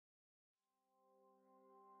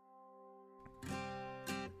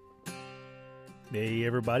Hey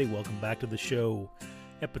everybody, welcome back to the show,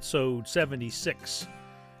 episode 76.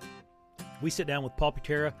 We sit down with Paul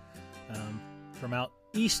Putera from out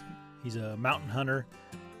east. He's a mountain hunter,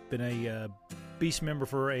 been a beast member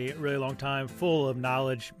for a really long time, full of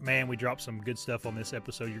knowledge. Man, we dropped some good stuff on this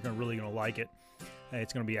episode. You're really going to like it.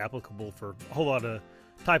 It's going to be applicable for a whole lot of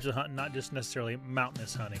types of hunting, not just necessarily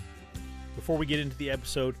mountainous hunting. Before we get into the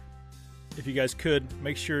episode, if you guys could,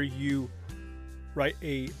 make sure you write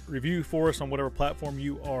a review for us on whatever platform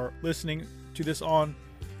you are listening to this on.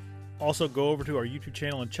 Also, go over to our YouTube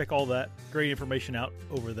channel and check all that great information out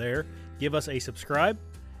over there. Give us a subscribe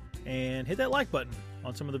and hit that like button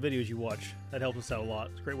on some of the videos you watch. That helps us out a lot.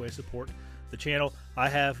 It's a great way to support the channel. I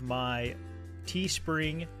have my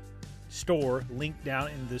Teespring store linked down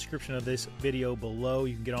in the description of this video below.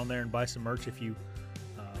 You can get on there and buy some merch if you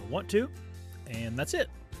want to. And that's it.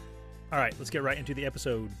 All right, let's get right into the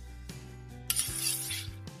episode.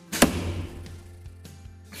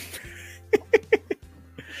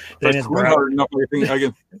 That's hard enough.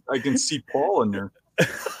 I can see Paul in there.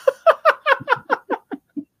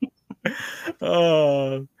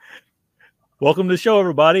 Welcome to the show,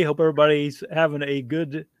 everybody. Hope everybody's having a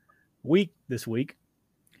good week this week.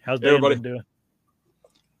 How's everybody doing?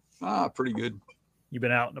 Pretty good. You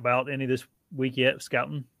been out and about any this week yet,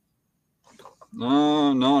 scouting?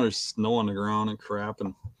 No, there's snow on the ground and crap,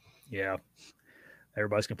 and yeah,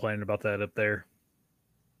 everybody's complaining about that up there.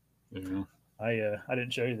 Yeah. I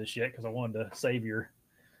didn't show you this yet because I wanted to save your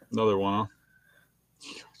another one.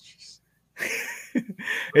 Huh?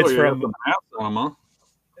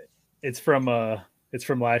 It's from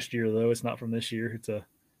last year though. It's not from this year. It's a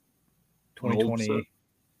 2020.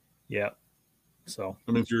 Yeah. So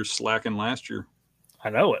I mean, if you're slacking last year.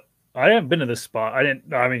 I know it. I haven't been to this spot.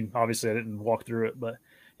 Obviously I didn't walk through it, but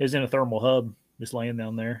it was in a thermal hub just laying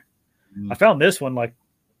down there. I found this one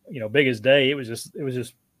big as day. It was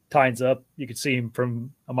just tines up. You could see him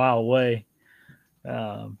from a mile away.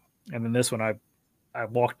 And then this one, I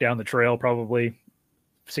walked down the trail probably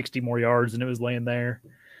 60 more yards and it was laying there.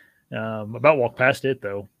 About walked past it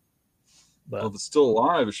though. But if it's still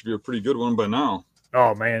alive, it should be a pretty good one by now.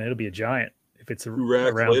 Oh man, it'll be a giant if it's 2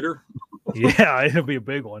 racks later. Yeah, it'll be a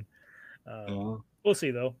big one. Yeah. We'll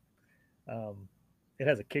see though. It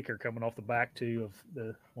has a kicker coming off the back too of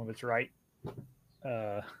the one that's right.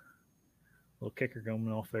 Little kicker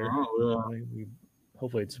coming off there. Oh, yeah.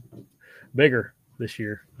 Hopefully it's bigger this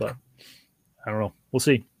year, but I don't know. We'll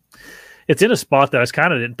see. It's in a spot that I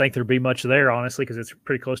kind of didn't think there'd be much there, honestly, because it's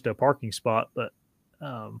pretty close to a parking spot, but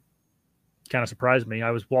kind of surprised me.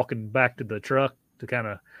 I was walking back to the truck to kind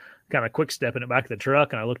of quick stepping it back to the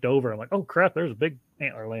truck, and I looked over. I'm like, oh crap, there's a big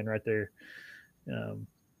antler laying right there. So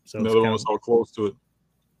another one was all close to it.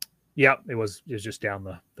 Yeah, it was just down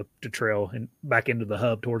the trail and back into the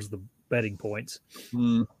hub towards the bedding points.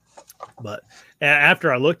 But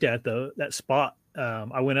after I looked at that spot,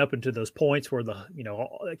 I went up into those points where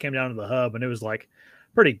it came down to the hub, and it was like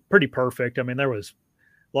pretty perfect. I mean, there was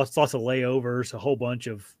lots of layovers, a whole bunch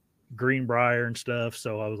of greenbrier and stuff.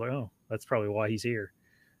 So I was like, oh, that's probably why he's here.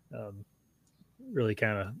 Really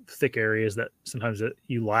kind of thick areas that sometimes that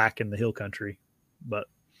you lack in the hill country. But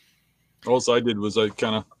all I did was I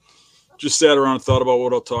kind of just sat around and thought about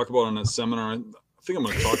what I'll talk about in that seminar. I think I'm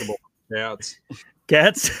going to talk about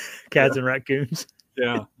cats and raccoons.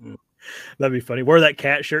 Yeah. That'd be funny. Wear that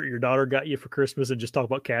cat shirt your daughter got you for Christmas and just talk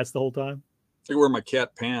about cats the whole time. I wear my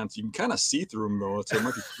cat pants. You can kind of see through them though, so it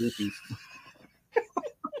might be creepy. I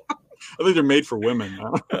think they're made for women.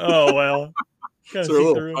 Huh? Oh well, so they're a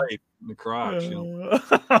little tight in the crotch.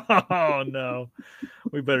 Oh no,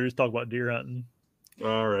 we better just talk about deer hunting.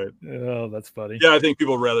 All right. Oh, that's funny. Yeah, I think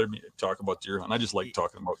people would rather me talk about deer hunting. I just like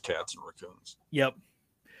talking about cats and raccoons. Yep.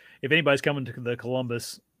 If anybody's coming to the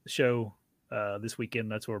Columbus show this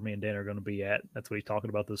weekend, that's where me and Dan are going to be at. That's what he's talking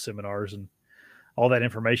about, those seminars, and all that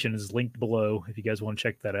information is linked below if you guys want to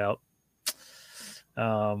check that out.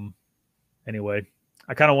 Anyway,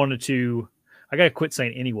 I kind of wanted to. I got to quit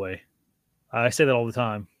saying anyway. I say that all the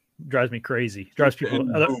time. It drives me crazy. Drives people.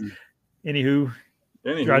 Anywho.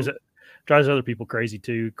 Drives other people crazy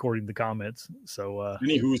too, according to the comments. So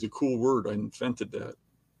anywho is a cool word. I invented that.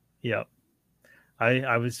 Yeah.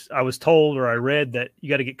 I was told, or I read, that you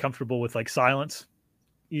got to get comfortable with like silence.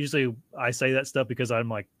 Usually I say that stuff because I'm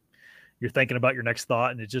like, you're thinking about your next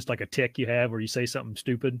thought, and it's just like a tick you have where you say something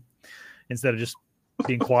stupid instead of just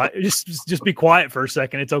being quiet. just be quiet for a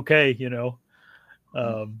second. It's okay,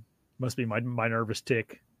 Must be my nervous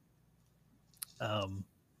tick.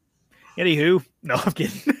 Anywho, no, I'm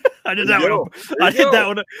kidding. I did that one.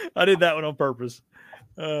 I did that one on purpose.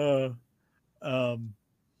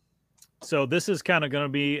 So this is kind of going to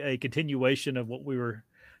be a continuation of what we were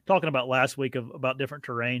talking about last week about different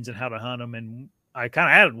terrains and how to hunt them. And I kind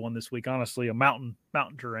of added one this week, honestly, a mountain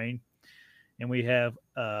terrain. And we have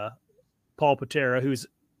Paul Putera, who's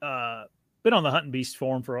been on the Hunting Beast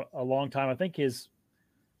forum for a long time. I think his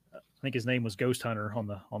name was Ghost Hunter on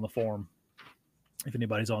the forum. If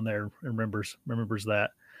anybody's on there remembers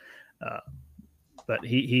that. But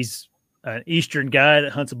he's an Eastern guy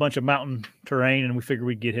that hunts a bunch of mountain terrain, and we figured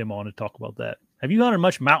we'd get him on to talk about that. Have you hunted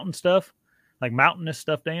much mountain stuff, like mountainous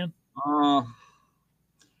stuff, Dan?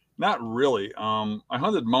 Not really. I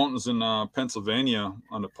hunted mountains in Pennsylvania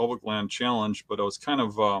on the public land challenge, but I was kind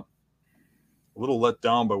of a little let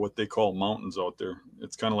down by what they call mountains out there.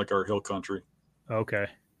 It's kind of like our hill country. Okay.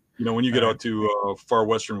 You know, when you get out to far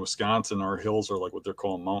western Wisconsin, our hills are like what they're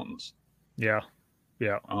calling mountains. Yeah.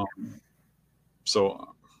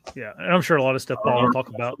 So. Yeah, and I'm sure a lot of stuff Paul will talk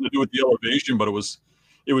about to do with the elevation, but it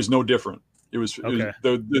was no different. It was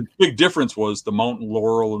the big difference was the mountain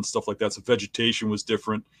laurel and stuff like that. So vegetation was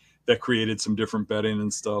different. That created some different bedding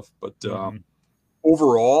and stuff. But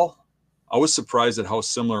overall, I was surprised at how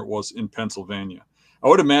similar it was in Pennsylvania. I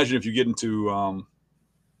would imagine if you get into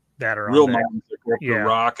that are real mountains that go up to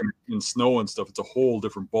rock and snow and stuff, it's a whole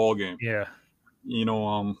different ball game. Yeah. You know,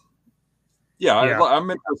 I'm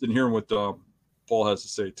interested in hearing what Paul has to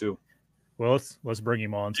say too. Well, let's bring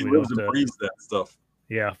him on. So he lives and breathes that stuff.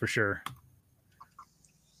 Yeah, for sure.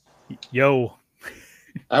 Yo,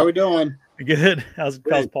 how we doing? Good. How's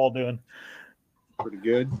Paul doing? Pretty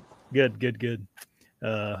good. Good.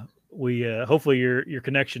 We hopefully your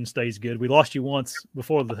connection stays good. We lost you once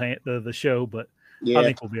before the show, but I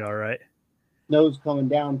think we'll be all right. Snow's coming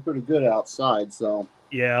down pretty good outside, so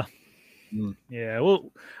yeah. Yeah, well,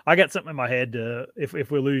 I got something in my head.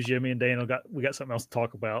 If we lose you, me and Daniel we got something else to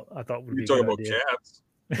talk about. I thought we'd talk about cats.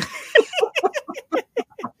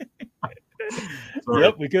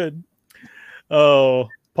 Yep, we could. Oh,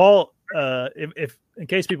 Paul, if in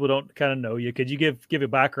case people don't kind of know you, could you give a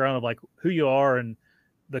background of like who you are and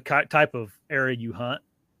the type of area you hunt?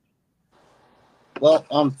 Well,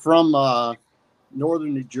 I'm from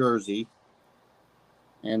northern New Jersey,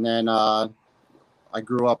 and then I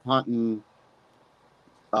grew up hunting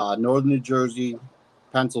northern New Jersey,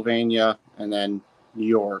 Pennsylvania, and then New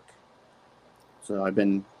York. So I've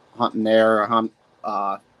been hunting there. I hunt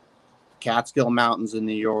Catskill Mountains in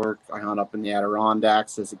New York. I hunt up in the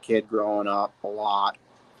Adirondacks as a kid growing up a lot.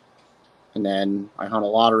 And then I hunt a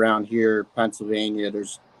lot around here, Pennsylvania.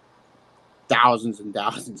 There's thousands and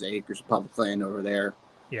thousands of acres of public land over there.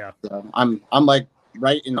 Yeah. So I'm like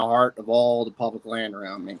right in the heart of all the public land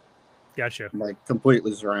around me. Gotcha. I'm like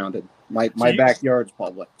completely surrounded. My backyard's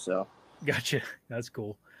public, so. Gotcha. That's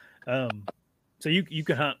cool. So you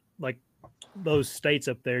can hunt like those states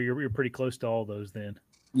up there. You're pretty close to all those then.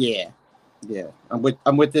 Yeah.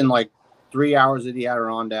 I'm within like 3 hours of the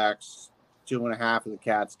Adirondacks, 2.5 of the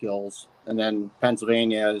Catskills, and then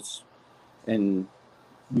Pennsylvania is in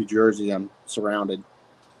New Jersey. I'm surrounded.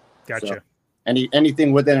 Gotcha. So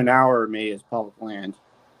anything within an hour of me is public land.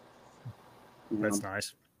 That's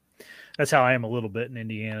nice. That's how I am a little bit in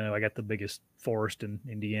Indiana. I got the biggest forest in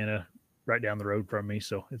Indiana right down the road from me,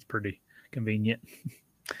 so it's pretty convenient.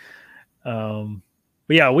 But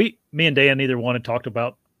yeah, me and Dan neither one had talked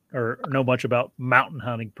about or know much about mountain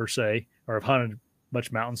hunting per se, or have hunted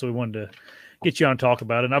much mountain, so we wanted to get you on and talk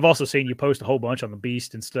about it. And I've also seen you post a whole bunch on the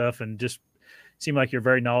Beast and stuff, and just seem like you're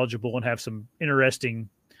very knowledgeable and have some interesting,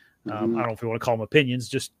 I don't know if you want to call them opinions,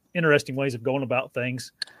 just interesting ways of going about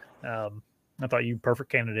things. I thought you were a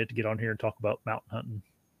perfect candidate to get on here and talk about mountain hunting.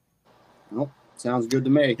 Well, sounds good to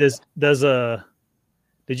me. Could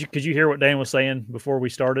you hear what Dan was saying before we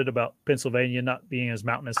started about Pennsylvania not being as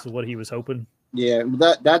mountainous as what he was hoping? Yeah,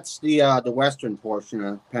 that's the western portion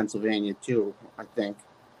of Pennsylvania too, I think.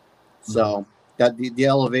 So that the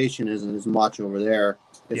elevation isn't as much over there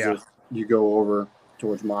as if you go over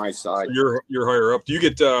towards my side. So you're higher up. Do you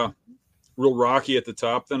get real rocky at the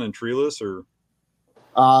top then and treeless, or?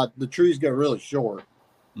 The trees get really short.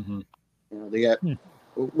 Mm-hmm. You know, they get.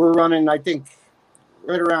 We're running, I think,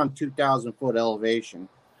 right around 2,000 foot elevation.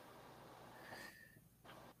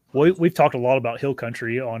 Well, we've talked a lot about hill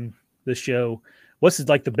country on this show. What's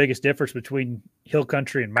like the biggest difference between hill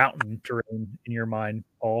country and mountain terrain in your mind,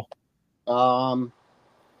 Paul? I'm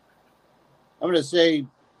going to say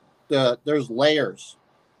there's layers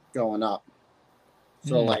going up.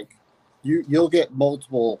 So like you'll get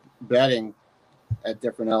multiple bedding at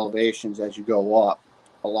different elevations as you go up,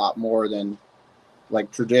 a lot more than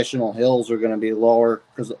like traditional hills are going to be lower,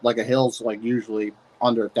 because like a hill's like usually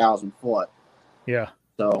under 1,000 foot. Yeah.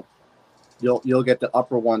 So you'll get the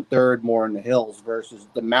upper 1/3 more in the hills versus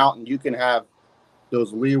the mountain. You can have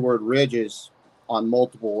those leeward ridges on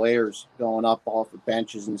multiple layers going up off of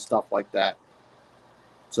benches and stuff like that.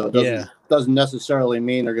 So it doesn't necessarily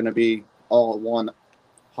mean they're going to be all at one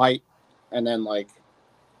height, and then like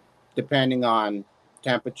depending on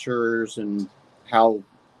temperatures and how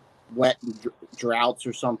wet and droughts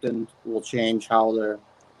or something will change how the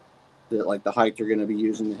height they're going to be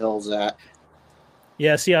using the hills at.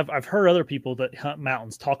 Yeah, see, I've heard other people that hunt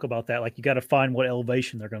mountains talk about that. Like you got to find what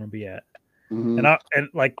elevation they're going to be at. Mm-hmm. And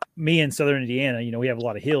like me in Southern Indiana, we have a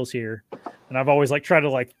lot of hills here, and I've always like tried to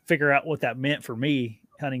like figure out what that meant for me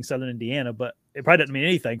hunting Southern Indiana, but it probably doesn't mean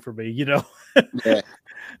anything for me, Yeah.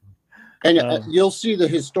 And you'll see the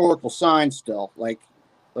historical signs still, like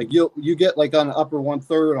you get like on the upper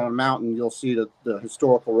 1/3 on a mountain, you'll see the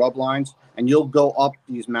historical rub lines, and you'll go up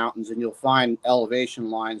these mountains and you'll find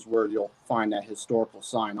elevation lines where you'll find that historical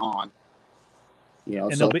sign on.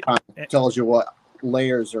 So it kind of tells you what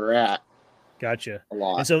layers are at. Gotcha. A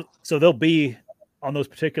lot. And so they'll be on those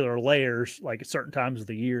particular layers like at certain times of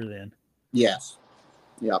the year then. Yes.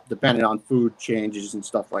 Yeah, depending on food changes and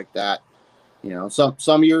stuff like that.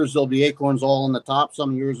 Some years there'll be acorns all on the top.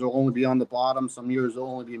 Some years they'll only be on the bottom. Some years they'll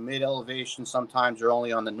only be mid elevation. Sometimes they're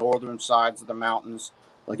only on the northern sides of the mountains.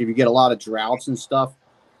 Like if you get a lot of droughts and stuff,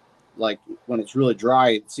 like when it's really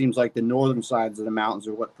dry, it seems like the northern sides of the mountains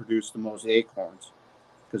are what produce the most acorns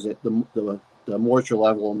because the moisture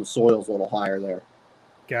level in the soil is a little higher there.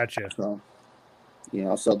 Gotcha. So,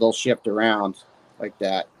 so they'll shift around like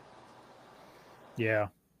that. Yeah.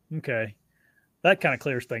 Okay. That kind of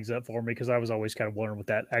clears things up for me because I was always kind of wondering what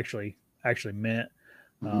that actually meant.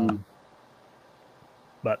 Mm-hmm.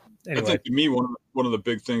 But anyway, I think to me one of the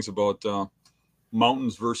big things about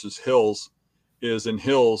mountains versus hills is in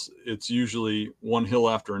hills it's usually one hill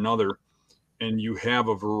after another, and you have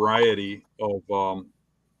a variety of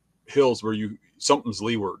hills where something's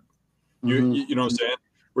leeward. Mm-hmm. You know what I'm saying?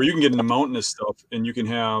 Where you can get into mountainous stuff, and you can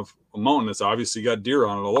have a mountain that's obviously got deer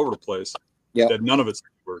on it all over the place. Yeah. That none of it's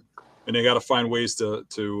leeward. And they got to find ways to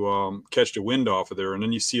catch the wind off of there. And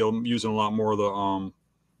then you see them using a lot more of the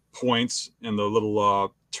points and the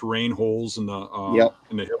little terrain holes in the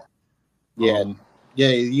hill. Yeah, you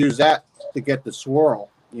use that to get the swirl.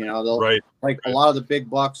 They'll like a lot of the big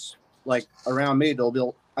bucks, like around me.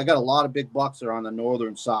 I got a lot of big bucks that are on the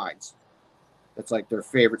northern sides. That's like their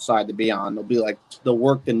favorite side to be on. They'll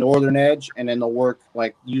work the northern edge, and then they'll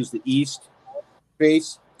use the east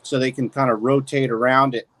face so they can kind of rotate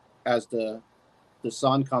around it as the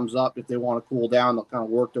sun comes up. If they want to cool down, they'll kind of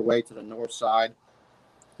work their way to the north side,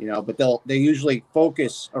 but they usually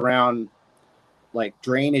focus around like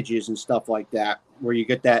drainages and stuff like that, where you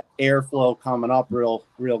get that airflow coming up real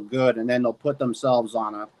good. And then they'll put themselves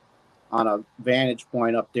on a vantage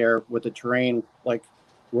point up there with the terrain, like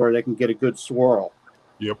where they can get a good swirl.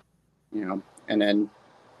 Yep. And then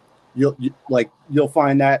you'll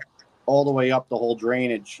find that all the way up the whole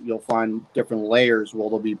drainage, you'll find different layers where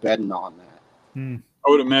they'll be bedding on that. I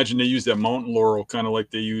would imagine they use that mountain laurel kind of like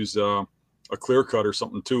they use a clear cut or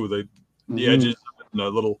something too. The edges and the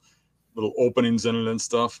little openings in it and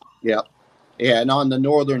stuff. Yeah. Yeah. And on the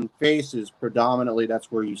northern faces, predominantly,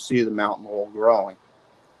 that's where you see the mountain laurel growing.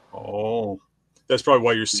 Oh, that's probably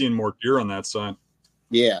why you're seeing more deer on that side.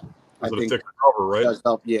 Yeah. I think thicker cover, right? It does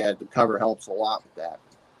help. Yeah. The cover helps a lot with that.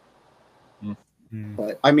 Mm-hmm.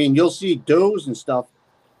 But I mean, you'll see does and stuff.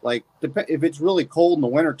 Like if it's really cold in the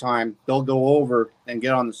wintertime, they'll go over and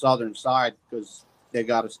get on the southern side because they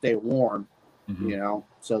got to stay warm,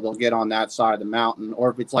 so they'll get on that side of the mountain. Or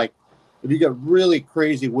if you get really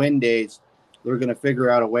crazy wind days, they're going to figure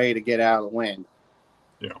out a way to get out of the wind.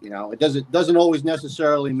 Yeah. It doesn't always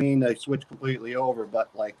necessarily mean they switch completely over, but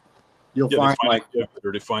like you'll find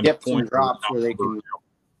dips and drops where they can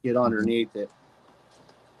get underneath it.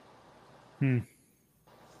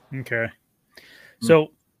 Okay.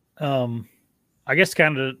 So, I guess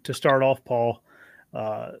kind of to start off, Paul,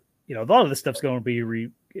 a lot of this stuff's going to be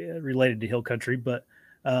related to hill country, but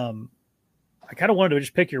I kind of wanted to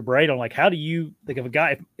just pick your brain on like, how do you think of a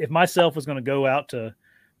guy, if myself was going to go out to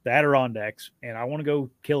the Adirondacks and I want to go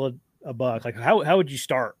kill a buck, like how would you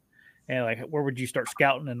start? And like, where would you start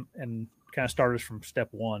scouting and kind of start us from step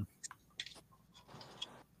one?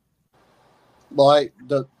 Well,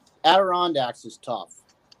 the Adirondacks is tough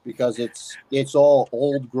because it's all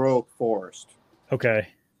old growth forest. Okay.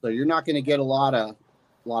 So you're not going to get a lot of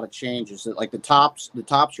changes. Like the tops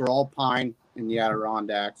are all pine in the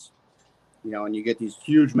Adirondacks, and you get these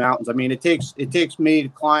huge mountains. I mean, it takes me to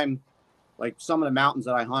climb, like some of the mountains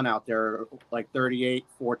that I hunt out there are like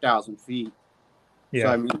 4,000 feet. Yeah. So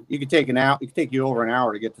I mean, it could take you over an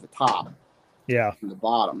hour to get to the top. Yeah. from the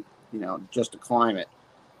bottom, just to climb it.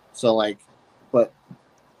 So but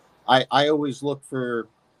I always look for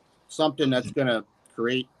something that's going to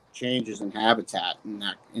create changes in habitat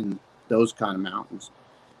in those kind of mountains,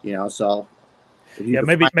 so. Yeah,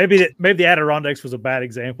 maybe the Adirondacks was a bad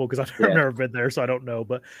example because I've never been there, so I don't know.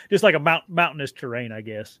 But just like a mountainous terrain, I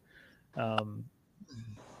guess. How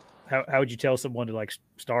would you tell someone to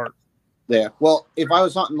start? Yeah, well, if I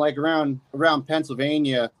was hunting around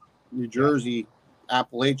Pennsylvania, New Jersey,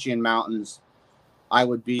 Appalachian mountains, I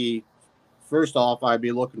would be first off, I'd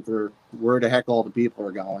be looking for where the heck all the people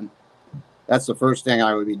are going. That's the first thing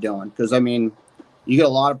I would be doing because you get a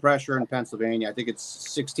lot of pressure in Pennsylvania. I think it's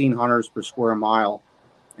 16 hunters per square mile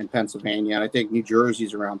in Pennsylvania, and I think New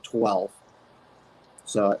Jersey's around 12.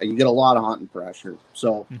 So you get a lot of hunting pressure.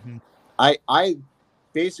 So I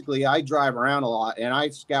basically drive around a lot, and I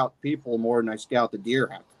scout people more than I scout the deer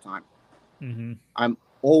half the time. I'm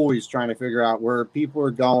always trying to figure out where people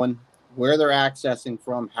are going, where they're accessing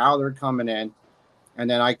from, how they're coming in, and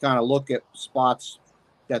then I kind of look at spots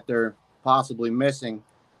that they're possibly missing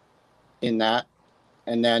in that,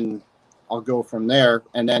 and then I'll go from there.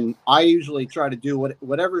 And then I usually try to do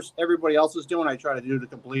whatever everybody else is doing. I try to do the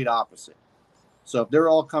complete opposite. So if they're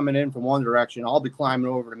all coming in from one direction, I'll be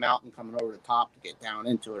climbing over the mountain, coming over the top to get down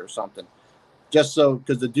into it or something. Just so,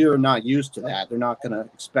 because the deer are not used to that. They're not going to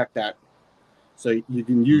expect that. So you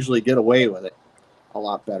can usually get away with it a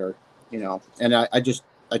lot better, And I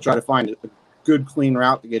try to find a good, clean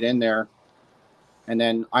route to get in there. And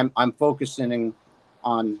then I'm focusing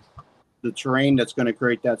on the terrain that's going to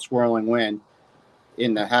create that swirling wind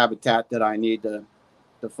in the habitat that I need to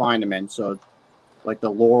find them in. So like the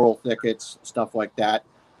laurel thickets, stuff like that.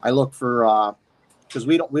 I look for because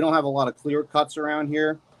we don't have a lot of clear cuts around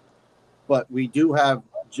here, but we do have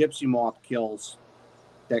gypsy moth kills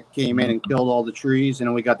that came in and killed all the trees, and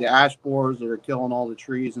then we got the ash borers that are killing all the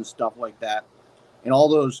trees and stuff like that. And all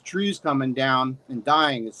those trees coming down and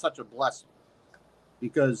dying is such a blessing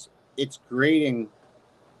because it's creating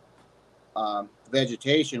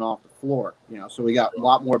vegetation off the floor, So we got a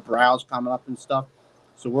lot more browse coming up and stuff.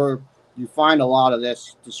 So you find a lot of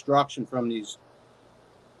this destruction from these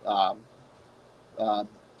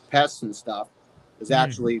pests and stuff is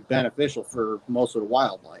actually beneficial for most of the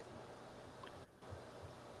wildlife.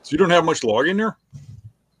 So you don't have much logging there?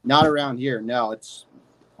 Not around here. No, it's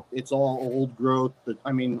all old growth. A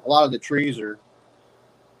lot of the trees are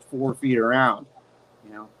 4 feet around,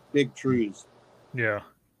 big trees. Yeah.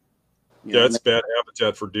 Yeah, it's bad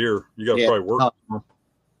habitat for deer. You got to probably work.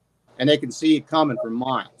 And they can see it coming for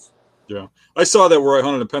miles. Yeah. I saw that where I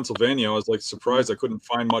hunted in Pennsylvania. I was surprised I couldn't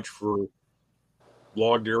find much for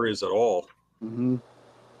logged areas at all.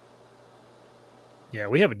 Yeah,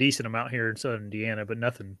 we have a decent amount here in southern Indiana, but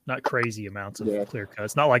not crazy amounts of clear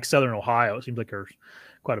cuts. Not like southern Ohio. It seems like there's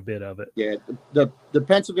quite a bit of it. Yeah, the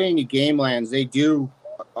Pennsylvania game lands,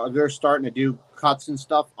 they're starting to do cuts and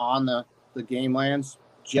stuff on the game lands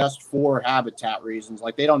just for habitat reasons.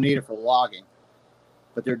 Like they don't need it for logging,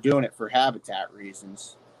 but they're doing it for habitat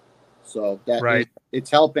reasons. So that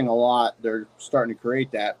it's helping a lot. They're starting to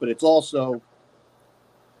create that, but it's also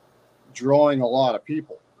drawing a lot of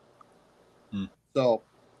people. So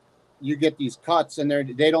you get these cuts, and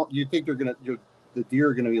you think the deer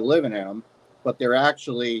are gonna be living in them, but they're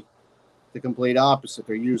actually the complete opposite.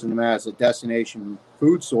 They're using them as a destination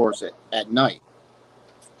food source at night.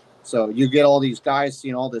 So you get all these guys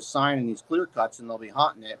seeing all this sign in these clear cuts, and they'll be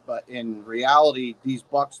hunting it. But in reality, these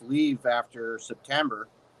bucks leave after September,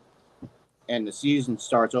 and the season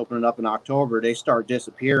starts opening up in October. They start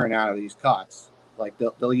disappearing out of these cuts. Like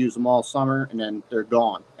they'll use them all summer, and then they're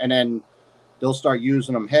gone. And then they'll start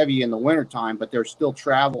using them heavy in the wintertime, but they're still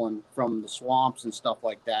traveling from the swamps and stuff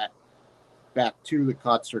like that back to the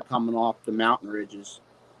cuts or coming off the mountain ridges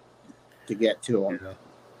to get to them. Yeah.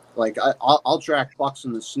 Like I'll track bucks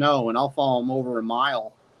in the snow, and I'll follow them over a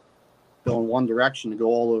mile going one direction to go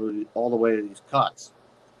all the way to these cuts.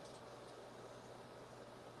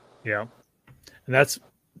 Yeah. And that's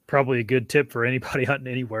probably a good tip for anybody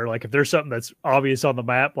hunting anywhere. Like if there's something that's obvious on the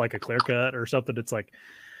map, like a clear cut or something, it's like,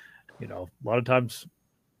 a lot of times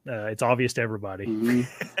it's obvious to everybody.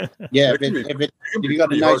 Yeah. if you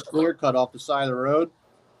got a nice clear cut off the side of the road,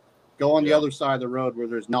 go on the other side of the road where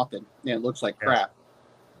there's nothing. And it looks like crap.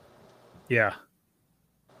 Yeah.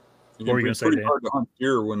 It's pretty hard to hunt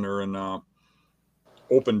deer when they're in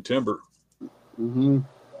open timber.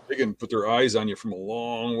 They can put their eyes on you from a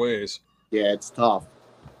long ways. Yeah, it's tough.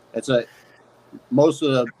 Most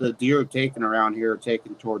of the deer taken around here are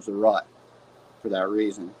taken towards the rut for that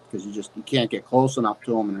reason, because you can't get close enough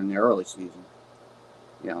to them in the early season.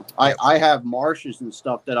 I have marshes and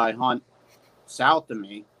stuff that I hunt south of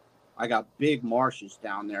me, I got big marshes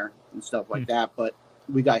down there and stuff like that. But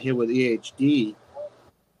we got hit with EHD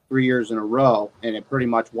 3 years in a row, and it pretty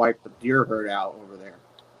much wiped the deer herd out over there.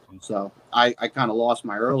 So I kind of lost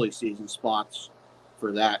my early season spots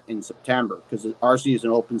for that in September, because our season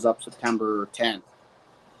opens up September 10th.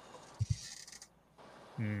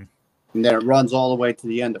 And then it runs all the way to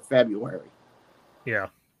the end of February. Yeah.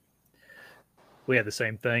 We had the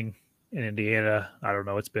same thing in Indiana. I don't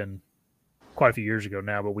know, it's been quite a few years ago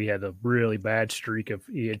now, but we had a really bad streak of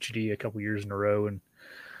EHD a couple years in a row, and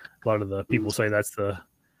a lot of the people say that's the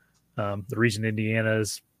reason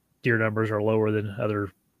Indiana's deer numbers are lower than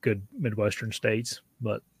other good Midwestern states.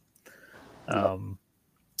 But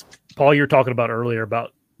Paul, you were talking about earlier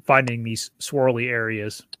about finding these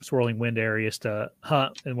swirling wind areas to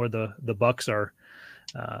hunt, and where the bucks are,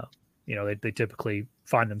 they typically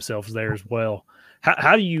find themselves there as well.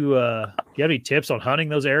 How do you have any tips on hunting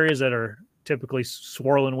those areas that are typically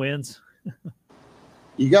swirling winds?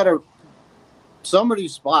 You got to, some of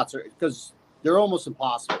these spots are, because they're almost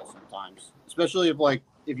impossible sometimes, especially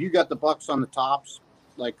if you got the bucks on the tops,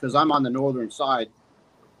 because I'm on the northern side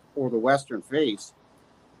or the western face,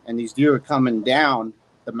 and these deer are coming down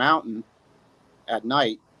the mountain at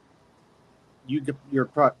night, your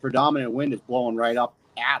predominant wind is blowing right up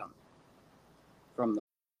at them from the.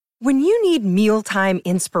 When you need mealtime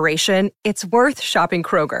inspiration, it's worth shopping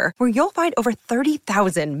Kroger, where you'll find over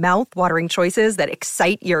 30,000 mouth-watering choices that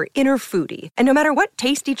excite your inner foodie. And no matter what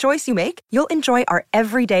tasty choice you make, you'll enjoy our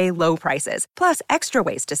everyday low prices, plus extra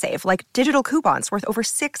ways to save, like digital coupons worth over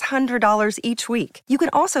 $600 each week. You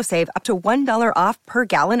can also save up to $1 off per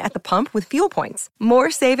gallon at the pump with fuel points.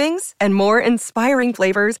 More savings and more inspiring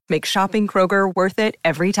flavors make shopping Kroger worth it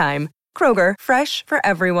every time. Kroger, fresh for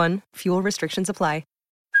everyone. Fuel restrictions apply.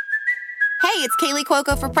 Hey, it's Kaylee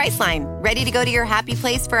Cuoco for Priceline. Ready to go to your happy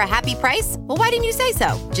place for a happy price? Well, why didn't you say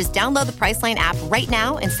so? Just download the Priceline app right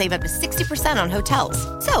now and save up to 60% on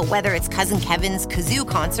hotels. So whether it's Cousin Kevin's Kazoo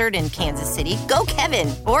Concert in Kansas City, go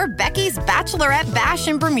Kevin, or Becky's Bachelorette Bash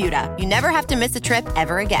in Bermuda, you never have to miss a trip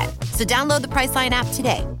ever again. So download the Priceline app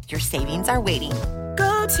today. Your savings are waiting.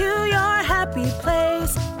 Go to your happy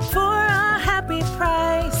place for a happy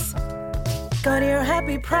price. Go to your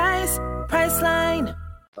happy price, Priceline.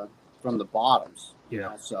 From the bottoms,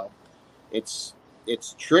 so it's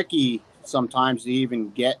tricky sometimes to even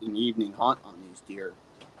get an evening hunt on these deer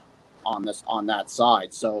on that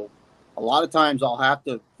side. So a lot of times I'll have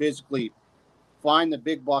to physically find the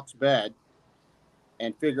big buck's bed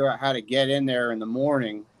and figure out how to get in there in the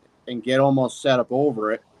morning and get almost set up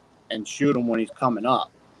over it and shoot him when he's coming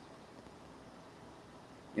up.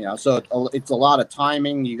 So it's a lot of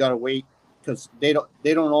timing. You got to wait, because they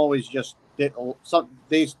don't always just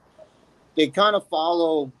they kind of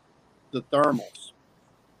follow the thermals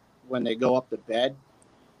when they go up the bed.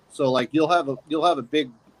 So you'll have a big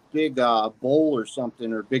bowl or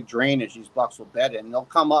something, or big drainage these bucks will bed in. And they'll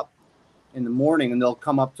come up in the morning, and they'll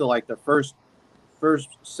come up to the first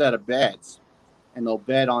set of beds, and they'll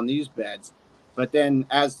bed on these beds. But then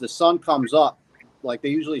as the sun comes up, they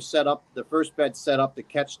usually set up the first bed set up to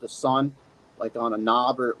catch the sun, on a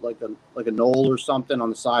knob or like a knoll or something on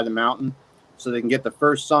the side of the mountain, so they can get the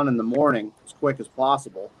first sun in the morning as quick as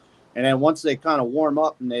possible. And then once they kind of warm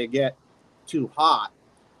up and they get too hot,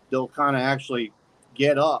 they'll kind of actually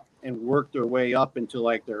get up and work their way up into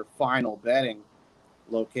their final bedding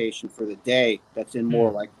location for the day, that's in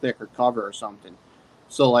more thicker cover or something.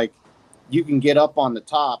 So you can get up on the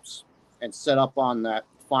tops and set up on that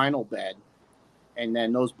final bed, and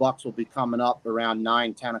then those bucks will be coming up around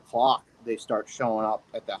 9-10 o'clock. They start showing up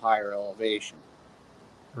at the higher elevation.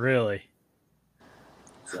 Really?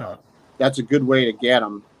 So that's a good way to get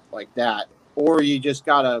them like that. Or you just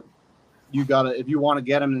gotta, if you want to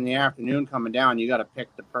get them in the afternoon coming down, you got to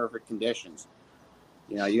pick the perfect conditions.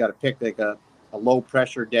 You got to pick a low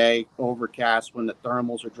pressure day, overcast, when the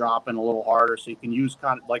thermals are dropping a little harder, so you can use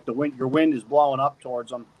kind of the wind. Your wind is blowing up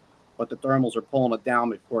towards them, but the thermals are pulling it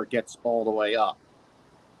down before it gets all the way up.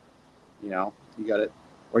 You got it,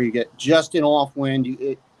 or you get just an off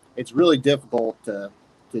wind. It's really difficult to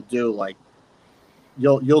do.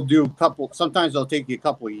 You'll do a couple. Sometimes it'll take you a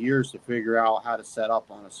couple of years to figure out how to set up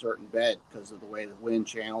on a certain bed because of the way the wind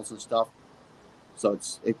channels and stuff. So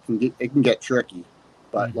it can get tricky,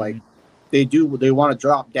 but they want to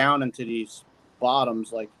drop down into these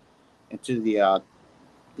bottoms, into the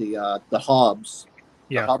hubs,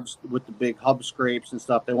 the hubs with the big hub scrapes and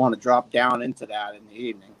stuff. They want to drop down into that in the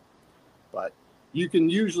evening, but you can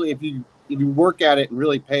usually, if you work at it and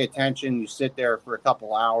really pay attention, you sit there for a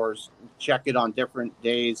couple hours, check it on different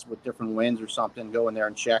days with different winds or something, go in there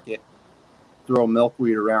and check it throw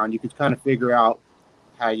milkweed around, you could kind of figure out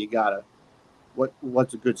how you gotta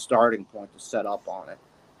what's a good starting point to set up on it.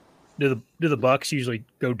 Do the bucks usually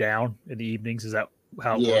go down in the evenings? Is that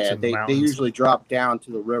how it works Yeah, in the they mountains? usually drop down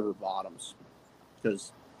to the river bottoms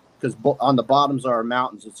because on the bottoms are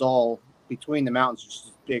mountains. It's all between the mountains,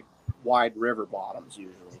 just big, wide river bottoms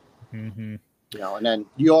usually. Mm-hmm. You know, and then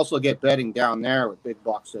you also get bedding down there with big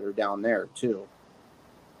bucks that are down there too.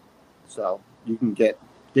 So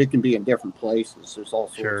they can be in different places. There's all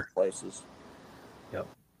sorts of places. Yep,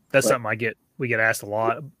 that's something we get asked a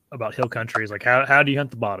lot about hill country. Is like how do you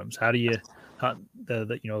hunt the bottoms? How do you hunt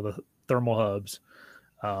the thermal hubs?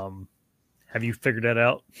 Have you figured that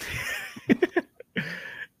out?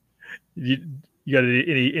 you got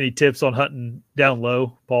any tips on hunting down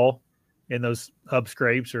low, Paul, in those hub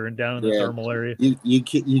scrapes or down in the thermal area?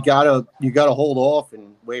 You gotta hold off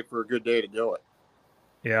and wait for a good day to do it.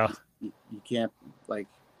 Yeah, you can't, like,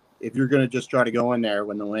 if you're gonna just try to go in there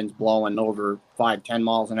when the wind's blowing over 5-10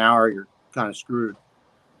 miles an hour, you're kind of screwed.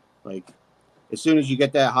 Like, as soon as you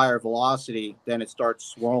get that higher velocity, then it starts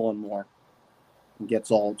swirling more and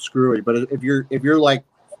gets all screwy. But if you're like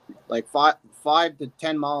 5 to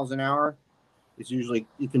 10 miles an hour, it's usually,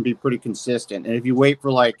 you can be pretty consistent. And if you wait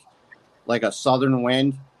for like a southern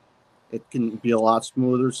wind, it can be a lot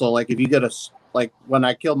smoother. So like if you get like when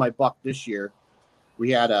I killed my buck this year,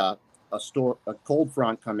 we had a cold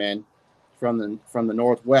front come in from the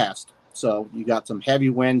northwest. So you got some heavy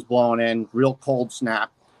winds blowing in, real cold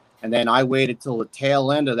snap. And then I waited till the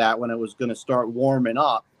tail end of that when it was going to start warming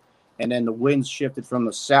up. And then the winds shifted from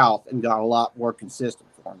the south and got a lot more consistent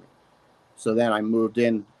for me. So then I moved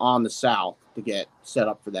in on the south to get set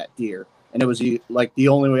up for that deer. And it was like the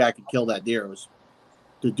only way I could kill that deer was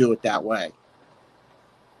to do it that way.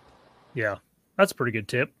 Yeah, that's a pretty good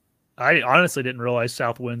tip. I honestly didn't realize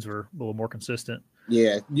south winds were a little more consistent.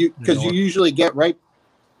 Yeah, because you usually get right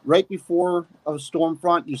before a storm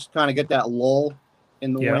front, you just kind of get that lull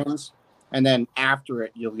in the winds, and then after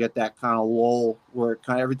it, you'll get that kind of lull where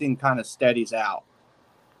everything kind of steadies out.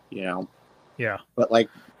 You know. Yeah. But like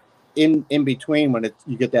in between, when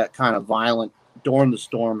you get that kind of violent during the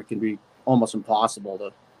storm, it can be almost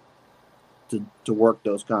impossible to work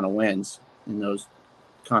those kind of winds in those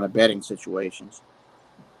kind of bedding situations.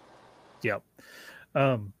 Yep.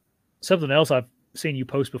 Something else I've seen you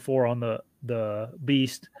post before on the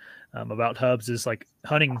Beast about hubs is like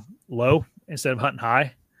hunting low instead of hunting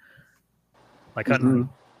high, like hunting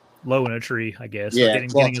low in a tree, I guess. Yeah,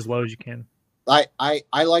 getting as low as you can. I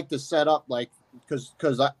like to set up like because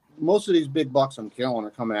most of these big bucks I'm killing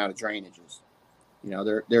are coming out of drainages. You know,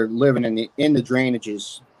 they're living in the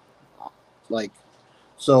drainages. Like,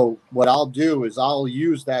 so what I'll do is I'll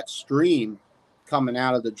use that stream coming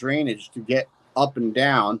out of the drainage to get up and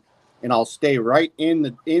down, and I'll stay right in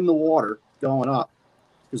the water going up,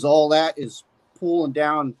 because all that is pulling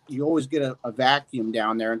down. You always get a vacuum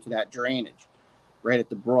down there into that drainage right at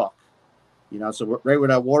the brook, you know, so right where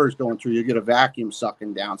that water is going through, you get a vacuum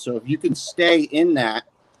sucking down. So if you can stay in that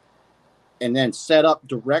and then set up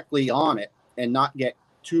directly on it and not get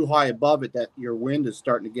too high above it that your wind is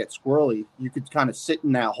starting to get squirrely, you could kind of sit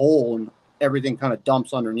in that hole and everything kind of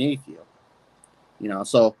dumps underneath you. You know,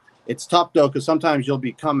 so it's tough though, because sometimes you'll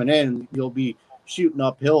be coming in, you'll be shooting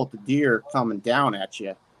uphill at the deer coming down at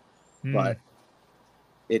you, but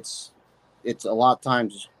it's a lot of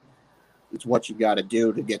times it's what you got to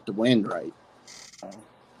do to get the wind right.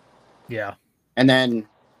 Yeah, and then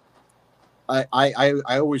I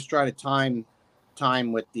always try to time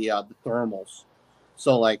with the thermals.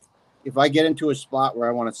 So like if I get into a spot where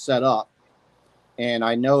I want to set up, and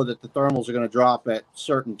I know that the thermals are going to drop at a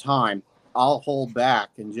certain time, I'll hold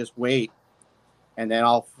back and just wait, and then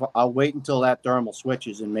I'll wait until that thermal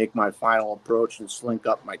switches and make my final approach and slink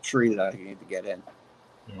up my tree that I need to get in.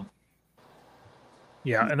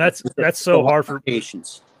 Yeah, and that's so hard for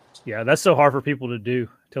patience. Yeah, that's so hard for people to do,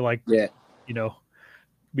 to like, you know,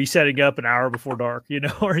 be setting up an hour before dark, you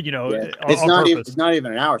know, or it's not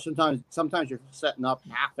even an hour. Sometimes you're setting up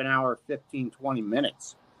half an hour, 15, 20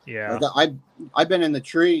 minutes. Yeah, like I've been in the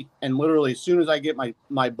tree, and literally as soon as I get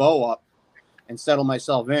my bow up and settle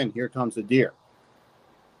myself in, here comes the deer.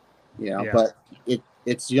 You know, but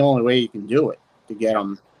it's the only way you can do it to get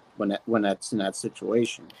them when that's in that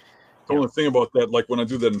situation. The only thing about that, like when I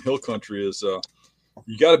do that in hill country, is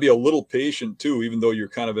you got to be a little patient too, even though you're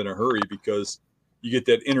kind of in a hurry, because you get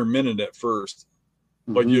that intermittent at first,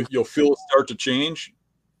 but you'll feel it start to change.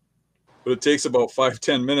 But it takes about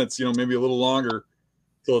 5-10 minutes, you know, maybe a little longer,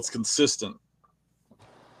 till it's consistent.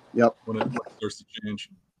 Yep. When it starts to change.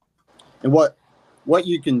 And what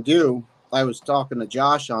you can do, I was talking to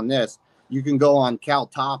Josh on this, you can go on Cal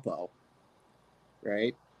Topo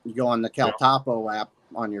right? You go on the Caltopo app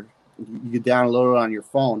on you can download it on your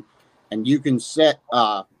phone, and you can set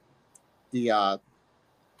the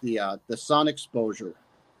sun exposure,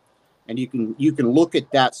 and you can look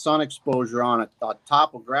at that sun exposure on a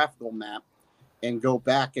topographical map and go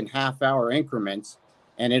back in half-hour increments,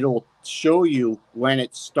 and it'll show you when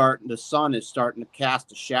the sun is starting to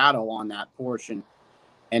cast a shadow on that portion.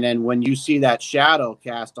 And then when you see that shadow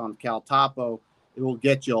cast on Caltopo, it will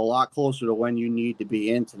get you a lot closer to when you need to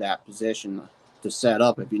be into that position to set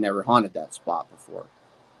up if you never hunted that spot before.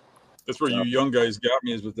 That's where you young guys got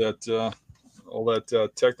me, is with that all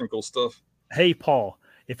that technical stuff. Hey, Paul,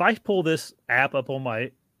 if I pull this app up on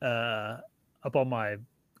my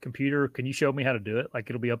computer, can you show me how to do it? Like,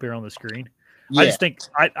 it'll be up here on the screen. Yeah. I just think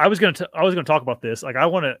I was going to talk about this. Like, I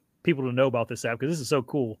want people to know about this app because this is so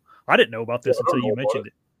cool. I didn't know about this until you mentioned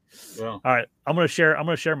it. Yeah. All right, I'm going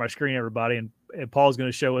to share my screen, everybody, and Paul's going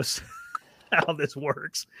to show us how this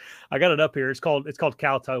works. I got it up here. It's called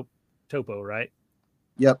Caltopo, right?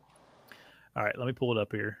 Yep. All right, let me pull it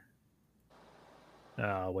up here.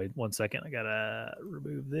 Wait 1 second. I gotta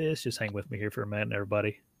remove this. Just hang with me here for a minute,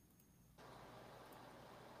 everybody.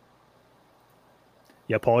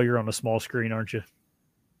 Yeah, Paul, you're on a small screen, aren't you?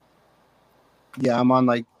 Yeah, I'm on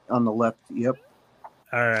the left. Yep.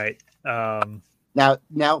 All right.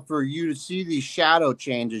 Now, for you to see these shadow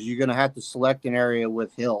changes, you're gonna have to select an area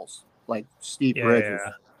with hills, like steep ridges.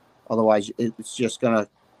 Otherwise, it's just gonna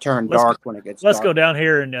turn dark when it gets. Let's dark. go down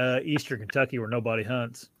here in eastern Kentucky where nobody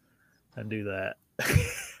hunts, and do that.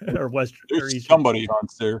 Or western. There's or eastern. Somebody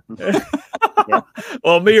hunts there. Yeah.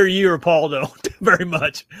 Well, me or you or Paul don't very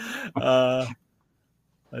much.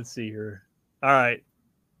 Let's see here. All right,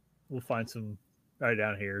 we'll find some right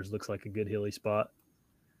down here. It looks like a good hilly spot.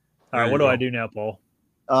 All right, what do I do now, Paul?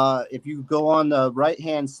 If you go on the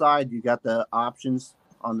right-hand side, you got the options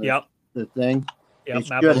on the thing. Yep, it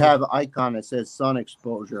should have an icon that says sun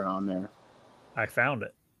exposure on there. I found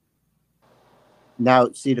it.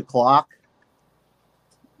 Now, see the clock?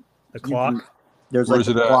 The clock? There's like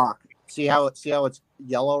a clock. See how it's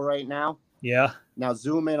yellow right now? Yeah. Now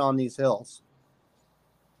zoom in on these hills.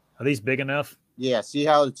 Are these big enough? Yeah. See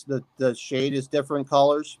how it's the shade is different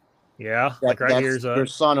colors? Yeah. Like right here's your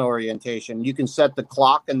sun orientation. You can set the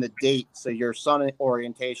clock and the date so your sun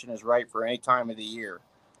orientation is right for any time of the year.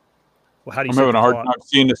 Well, how do you? I'm having a hard time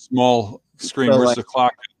seeing the small screen. Where's the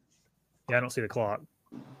clock? Yeah, I don't see the clock.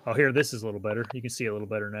 Oh, here, this is a little better. You can see a little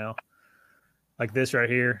better now. Like this right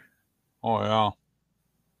here. Oh yeah.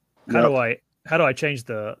 How do I change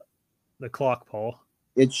the clock, Paul?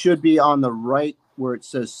 It should be on the right where it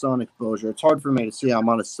says sun exposure. It's hard for me to see. I'm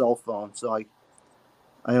on a cell phone, so I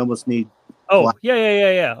almost need. Oh clock.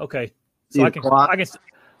 Yeah. Okay. So I can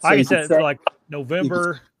set it to like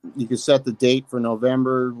November. You can set the date for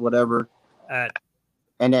November, whatever. And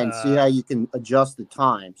then see how you can adjust the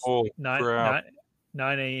times. Oh, 9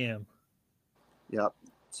 a.m. Yep.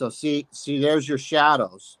 So see, there's your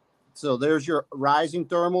shadows. So there's your rising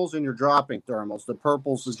thermals and your dropping thermals. The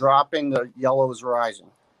purple's is dropping, the yellow is rising.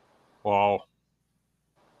 Wow.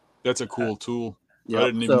 That's a cool tool. Yep. I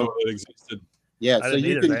didn't even know that existed. Yeah, so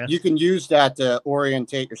you can use that to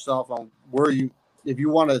orientate yourself on where if you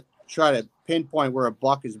want to try to pinpoint where a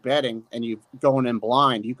buck is bedding and you're going in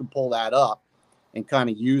blind, you can pull that up and kind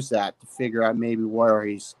of use that to figure out maybe where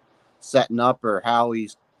he's setting up or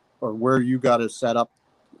or where you got to set up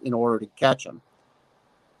in order to catch him.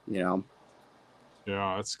 You know?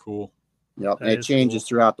 Yeah, that's cool. Yep, and it changes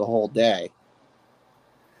throughout the whole day.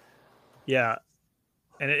 Yeah.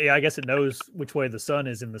 And I guess it knows which way the sun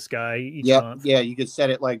is in the sky each month. Yeah, you could set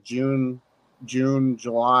it like June,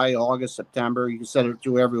 July, August, September. You can set it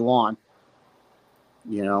to wherever you want.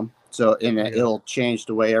 You know? So it'll change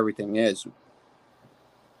the way everything is.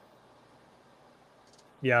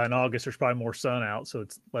 Yeah, in August there's probably more sun out, so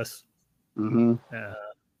it's less. Mm-hmm.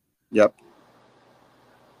 Yep.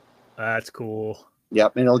 That's cool.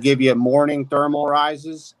 Yep, and it'll give you morning thermal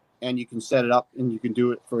rises, and you can set it up, and you can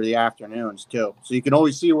do it for the afternoons too. So you can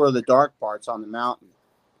always see where the dark parts on the mountain.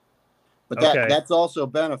 But that's also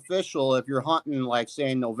beneficial if you're hunting, like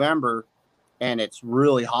say in November, and it's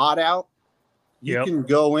really hot out. You can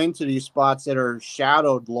go into these spots that are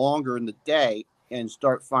shadowed longer in the day and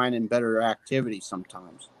start finding better activity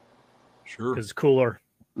sometimes. Sure, because it's cooler.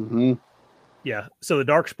 Mm-hmm. Yeah. So the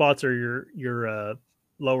dark spots are your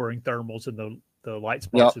lowering thermals, and the light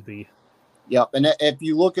spots would be. Yep. And if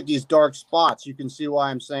you look at these dark spots, you can see why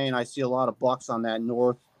I'm saying I see a lot of bucks on that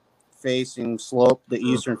north facing slope, the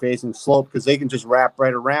eastern facing slope, because they can just wrap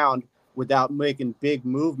right around without making big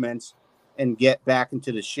movements and get back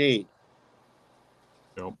into the shade.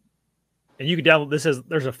 Yep. And you can download this.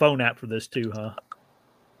 There's a phone app for this too, huh?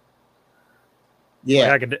 Yeah.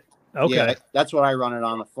 Like I could, okay. Yeah, that's what I run it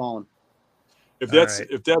on the phone. If that's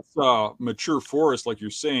mature forest, like you're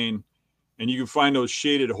saying, and you can find those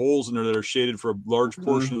shaded holes in there that are shaded for a large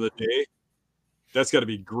portion of the day, that's got to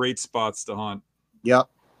be great spots to hunt. Yep.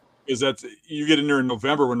 Because you get in there in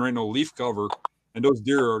November when there ain't no leaf cover, and those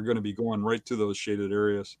deer are going to be going right to those shaded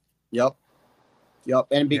areas. Yep.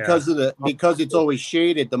 And because it's always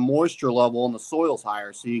shaded, the moisture level in the soil's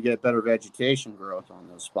higher, so you get better vegetation growth on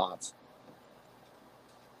those spots.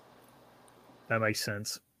 That makes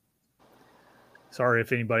sense. Sorry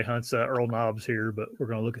if anybody hunts Earl Knobs here, but we're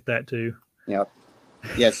going to look at that too. Yep.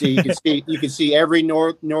 Yeah. So you can see every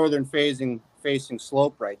northern facing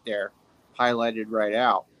slope right there, highlighted right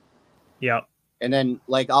out. Yeah. And then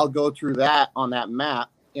I'll go through that on that map,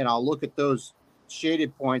 and I'll look at those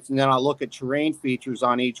shaded points, and then I'll look at terrain features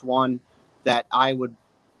on each one that I would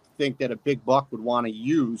think that a big buck would want to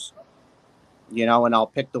use. And I'll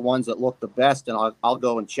pick the ones that look the best, and I'll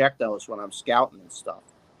go and check those when I'm scouting and stuff.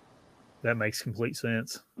 That makes complete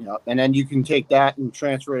sense. Yeah, and then you can take that and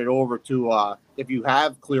transfer it over to if you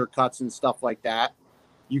have clear cuts and stuff like that,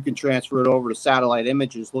 you can transfer it over to satellite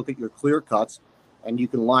images, look at your clear cuts, and you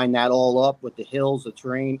can line that all up with the hills, the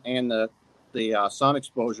terrain, and the sun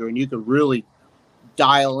exposure, and you can really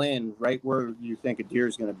dial in right where you think a deer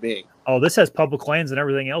is going to be. Oh, this has public lands and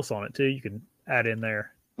everything else on it too. You can add in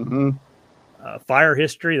there. Mm-hmm. Fire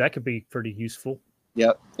history, that could be pretty useful.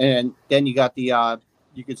 Yep, and then you got the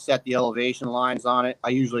you could set the elevation lines on it.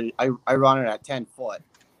 I run it at 10 foot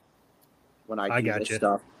when I do this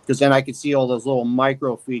stuff, because then I can see all those little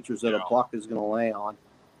micro features that a buck is going to lay on.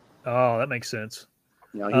 Oh, that makes sense.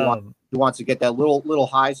 He wants to get that little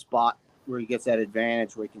high spot where he gets that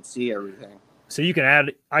advantage where he can see everything. So you can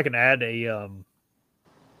add. I can add a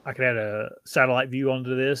satellite view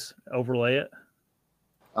onto this, overlay it.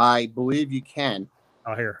 I believe you can.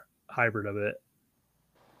 Oh, here, hybrid of it.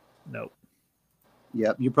 Nope.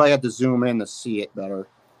 Yep, you probably have to zoom in to see it better.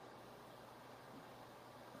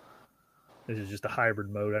 This is just a hybrid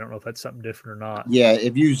mode. I don't know if that's something different or not. Yeah,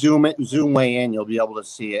 if you zoom way in, you'll be able to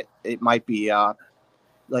see it. It might be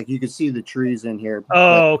you can see the trees in here.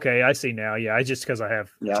 Oh, okay, I see now. Yeah, I just because I have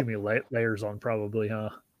too many layers on, probably,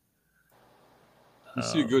 huh? You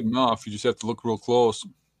see it good enough. You just have to look real close.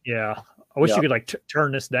 Yeah, I wish you could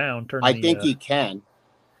turn this down. I think you can.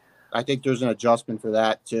 I think there's an adjustment for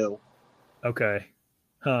that too. Okay.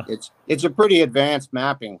 Huh. It's a pretty advanced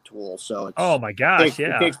mapping tool, so it's, oh my gosh,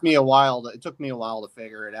 it took me a while to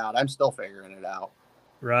figure it out. I'm still figuring it out.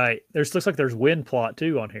 Right. Looks like there's wind plot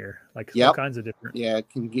too on here. All kinds of different. Yeah, it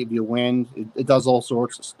can give you wind. It does all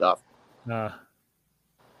sorts of stuff.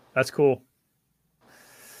 That's cool.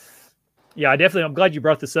 Yeah, I'm glad you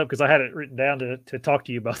brought this up, because I had it written down to talk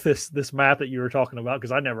to you about this map that you were talking about,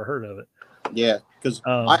 because I never heard of it. Yeah, because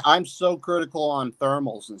I'm so critical on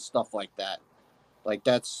thermals and stuff like that.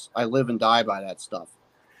 I live and die by that stuff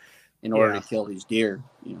in order to kill these deer,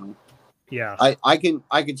 Yeah. I can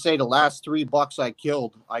say the last 3 bucks I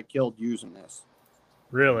killed using this.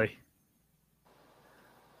 Really?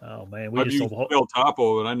 Oh man, we just sold El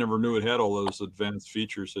Topo, and I never knew it had all those advanced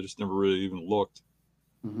features. I just never really even looked.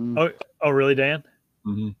 Mm-hmm. Oh, really, Dan?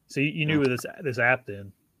 Mm-hmm. So you knew this app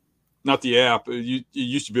then? Not the app. You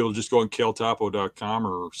used to be able to just go on keltopo.com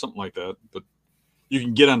or something like that, but you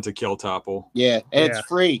can get onto Keltopo. Yeah, and it's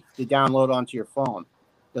free to download onto your phone.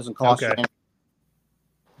 Doesn't cost you anything.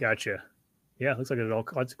 Gotcha. Yeah, looks like there's all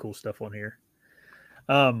kinds of cool stuff on here.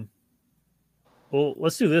 Well,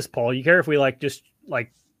 let's do this, Paul. You care if we just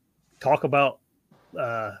talk about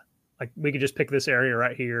we could just pick this area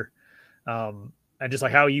right here, and just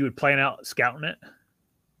how you would plan out scouting it?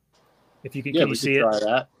 If you can, can you see it? Try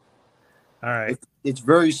that. All right. It's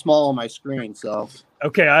very small on my screen, so.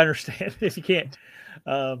 Okay, I understand. If you can't,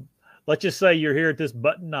 let's just say you're here at this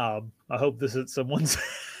Button Knob. I hope this is someone's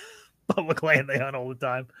public land they hunt all the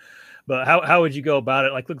time. But how would you go about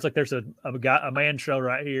it? Looks like there's a man show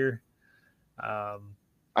right here. I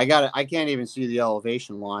can't even see the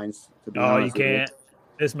elevation lines. To be honest, you can't.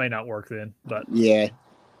 This may not work then. But yeah.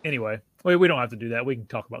 Anyway, we don't have to do that. We can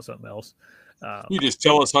talk about something else. You just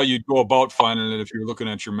tell us how you'd go about finding it if you're looking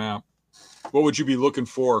at your map. What would you be looking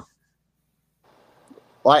for?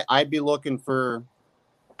 Well, I'd be looking for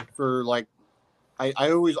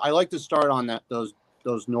I like to start on those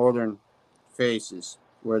northern faces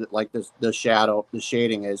where the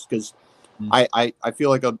shading is, because I feel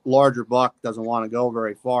like a larger buck doesn't want to go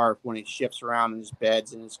very far when he shifts around in his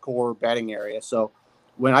beds in his core bedding area. So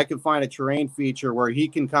when I can find a terrain feature where he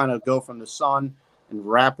can kind of go from the sun and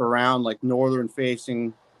wrap around northern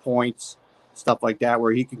facing points, stuff like that,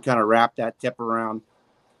 where he can kind of wrap that tip around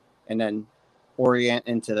and then orient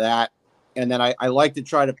into that, And then I like to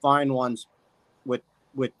try to find ones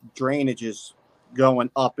with drainages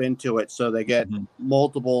going up into it, so they get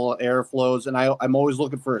multiple airflows. And I'm always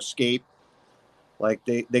looking for escape. Like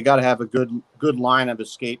they got to have a good line of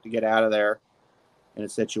escape to get out of there in a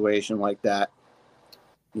situation like that.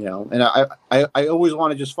 You know, and I always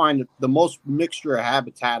want to just find the most mixture of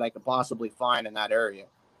habitat I could possibly find in that area.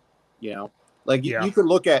 You know, like you could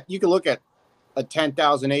look at a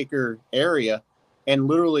 10,000 acre area, and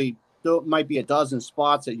literally there might be a dozen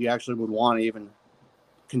spots that you actually would want to even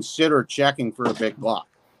consider checking for a big buck,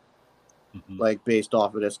 like based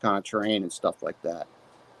off of this kind of terrain and stuff like that.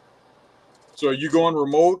 So are you going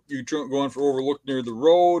remote? You going for overlook near the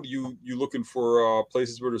road? You looking for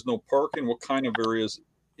places where there's no parking? What kind of areas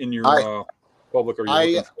in your public are you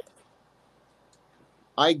looking for?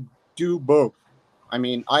 I do both. I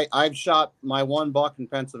mean, I've shot my one buck in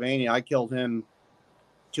Pennsylvania. I killed him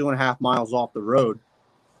 2.5 miles off the road.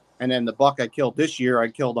 And then the buck I killed this year, I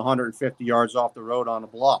killed 150 yards off the road on a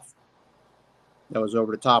bluff that was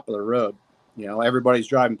over the top of the road. You know, everybody's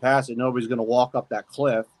driving past it. Nobody's going to walk up that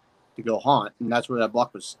cliff to go hunt. And that's where that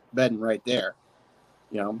buck was bedding, right there.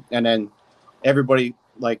 You know, and then everybody,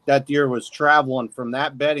 like, that deer was traveling from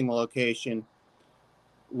that bedding location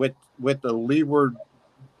with the leeward,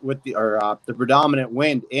 with the predominant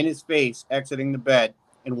wind in his face, exiting the bed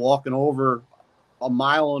and walking over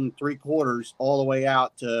 1.75 miles all the way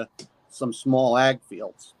out to some small ag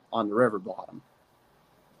fields on the river bottom.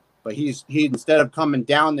 But he instead of coming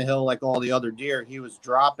down the hill like all the other deer, he was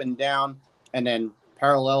dropping down and then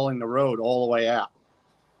paralleling the road all the way out.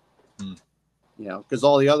 You know, because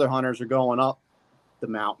all the other hunters are going up the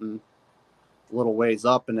mountain a little ways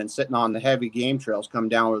up and then sitting on the heavy game trails, come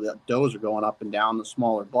down where the does are going up and down the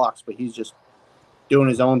smaller bucks. But he's just doing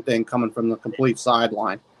his own thing, coming from the complete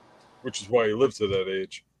sideline. Which is why he lives to that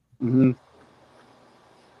age.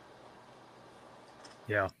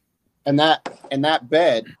 Yeah. And that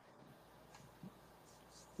bed,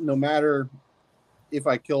 no matter if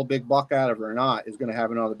I kill a big buck out of it or not, is going to have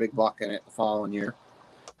another big buck in it the following year.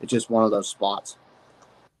 It's just one of those spots.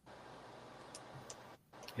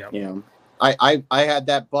 Yeah. You know, I had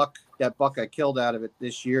that buck I killed out of it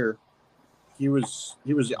this year. I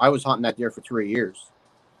was hunting that deer for 3 years.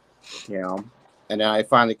 You know. And then I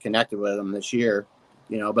finally connected with him this year,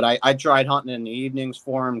 you know, but I tried hunting in the evenings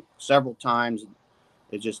for him several times.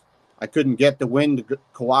 I couldn't get the wind to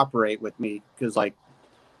cooperate with me because, like,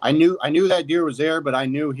 I knew that deer was there, but I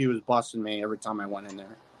knew he was busting me every time I went in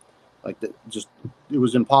there. Like, it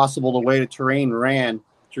was impossible the way the terrain ran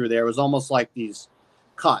through there. It was almost like these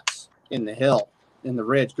cuts in the hill, in the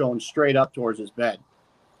ridge, going straight up towards his bed.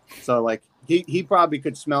 So, like, he probably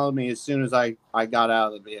could smell me as soon as I got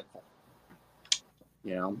out of the vehicle.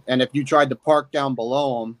 You know, and if you tried to park down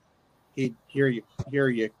below him, he'd hear you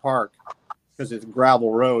park because it's a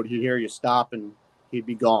gravel road. He'd hear you stop and he'd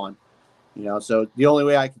be gone. You know, so the only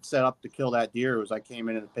way I could set up to kill that deer was I came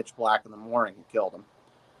in the pitch black in the morning and killed him.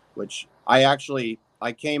 Which I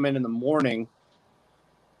came in the morning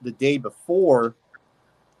the day before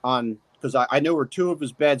because I knew where 2 of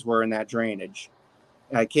his beds were in that drainage.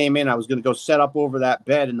 And I came in, I was going to go set up over that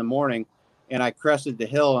bed in the morning, and I crested the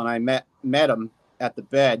hill and I met him at the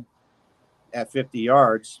bed at 50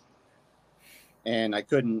 yards, and I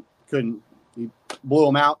couldn't, he blew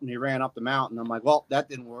him out and he ran up the mountain. I'm like, well, that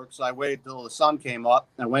didn't work. So I waited till the sun came up.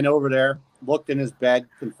 I went over there, looked in his bed,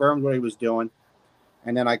 confirmed what he was doing.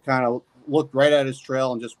 And then I kind of looked right at his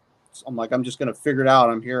trail and I'm like, I'm just going to figure it out.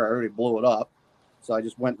 I'm here. I already blew it up. So I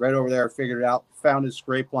just went right over there, figured it out, found his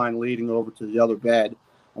scrape line leading over to the other bed.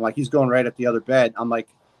 I'm like, he's going right at the other bed. I'm like,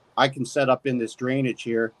 I can set up in this drainage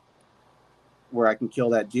here where I can kill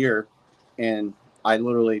that deer. And I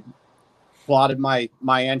literally plotted my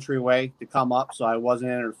entryway to come up so I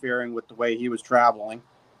wasn't interfering with the way he was traveling.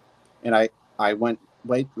 And I went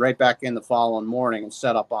right back in the following morning and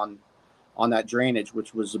set up on that drainage,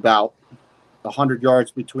 which was about 100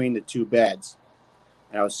 yards between the 2 beds.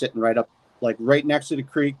 And I was sitting right next to the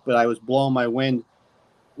creek, but I was blowing my wind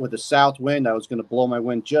with a south wind. I was going to blow my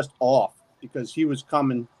wind just off because he was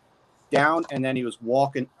coming down and then he was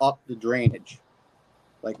walking up the drainage,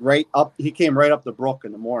 like right up. He came right up the brook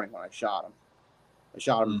in the morning when I shot him.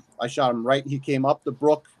 I shot him right. He came up the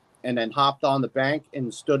brook and then hopped on the bank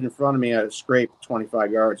and stood in front of me at a scrape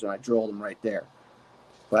 25 yards, and I drilled him right there.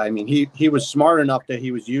 But I mean, he was smart enough that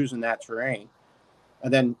he was using that terrain.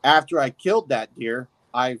 And then after I killed that deer,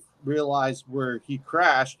 I realized where he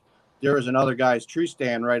crashed, there was another guy's tree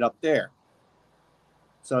stand right up there.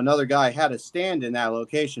 So another guy had a stand in that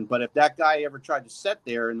location. But if that guy ever tried to set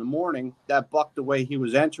there in the morning, that buck, the way he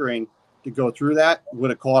was entering to go through that,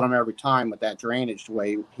 would have caught him every time with that drainage, the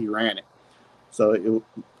way he ran it. So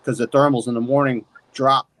because the thermals in the morning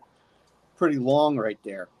drop pretty long right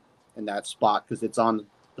there in that spot because it's on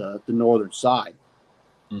the northern side.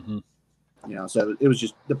 Mm-hmm. You know, so it was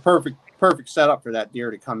just the perfect setup for that deer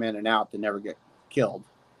to come in and out to never get killed.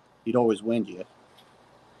 He'd always wind you.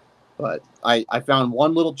 But I found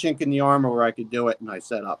one little chink in the armor where I could do it, and I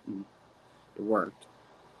set up, and it worked.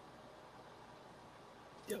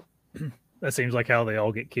 Yep. That seems like how they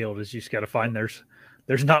all get killed. Is you just got to find there's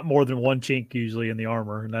not more than one chink usually in the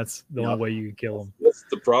armor, and that's the only way you can kill them. That's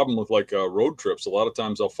the problem with like road trips. A lot of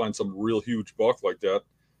times I'll find some real huge buck like that,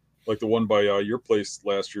 like the one by your place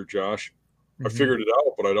last year, Josh. I figured it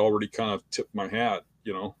out, but I'd already kind of tipped my hat,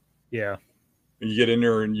 you know? Yeah. And you get in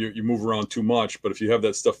there and you move around too much. But if you have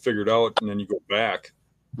that stuff figured out and then you go back,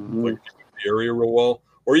 like the area real well,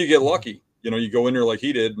 or you get lucky, you know, you go in there like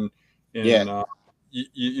he did and you know,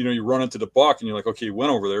 you run into the buck and you're like, okay, you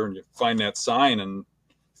went over there and you find that sign and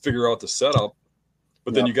figure out the setup.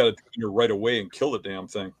 But then you got to do it right away and kill the damn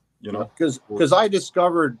thing, you know? Because I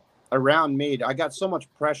discovered around me, I got so much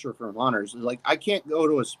pressure from hunters. Like, I can't go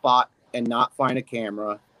to a spot and not find a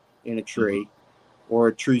camera in a tree or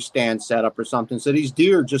a tree stand setup or something. So these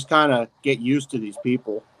deer just kind of get used to these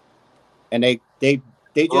people, and they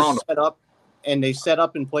just set up, and they set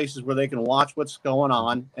up in places where they can watch what's going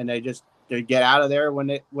on, and they get out of there when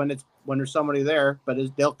there's somebody there, but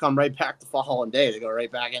they'll come right back the following day. They go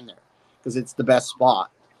right back in there because it's the best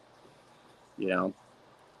spot, you know?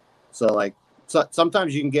 So like,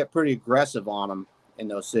 sometimes you can get pretty aggressive on them in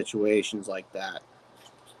those situations like that.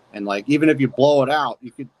 And like, even if you blow it out,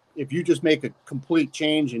 if you just make a complete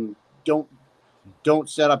change and don't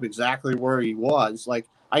set up exactly where he was. Like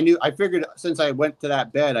I figured since I went to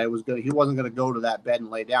that bed, he wasn't going to go to that bed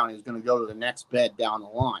and lay down. He was going to go to the next bed down the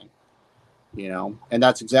line, you know, and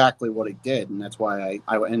that's exactly what he did. And that's why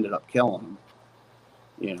I ended up killing him,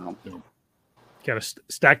 you know. Got to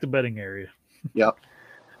stack the bedding area. Yep.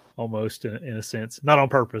 Almost in a sense, not on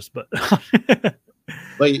purpose, but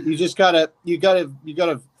but you just gotta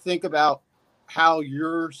think about how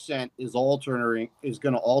your scent is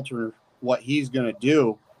going to alter what he's going to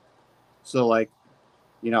do. So like,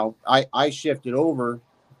 you know, I shifted over,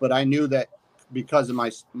 but I knew that because of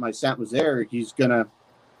my scent was there, he's going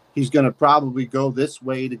to probably go this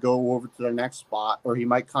way to go over to the next spot, or he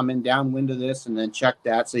might come in downwind of this and then check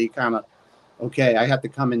that. So you kind of, okay, I have to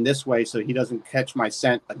come in this way so he doesn't catch my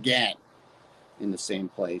scent again in the same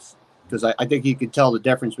place. Because I think he could tell the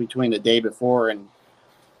difference between the day before and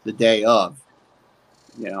the day of,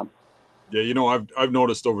 you know. Yeah, you know, I've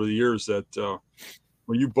noticed over the years that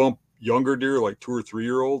when you bump younger deer, like 2 or 3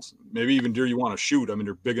 year olds, maybe even deer you want to shoot, I mean,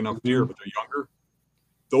 they're big enough deer, but they're younger.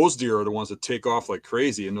 Those deer are the ones that take off like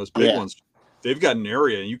crazy, and those big ones, they've got an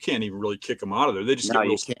area, and you can't even really kick them out of there. They just get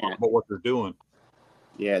real smart about what they're doing.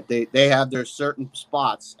 Yeah, they have their certain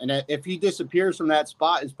spots, and if he disappears from that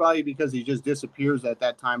spot, it's probably because he just disappears at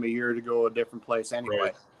that time of year to go a different place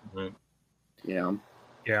anyway. Right. You know.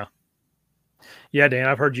 Yeah, Dan,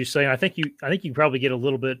 I've heard you say. I think you probably get a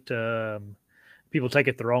little bit. People take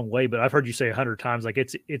it the wrong way, but I've heard you say 100 times like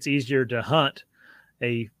it's easier to hunt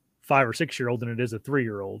a 5 or 6 year old than it is a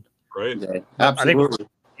 3-year-old. Right. Yeah, absolutely.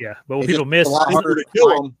 But what people miss. To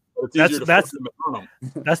kill them.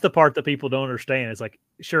 That's the part that people don't understand. It's like,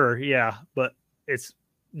 sure, yeah, but it's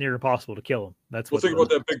near impossible to kill them. That's think about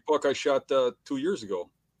that big buck I shot 2 years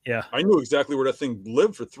ago. Yeah, I knew exactly where that thing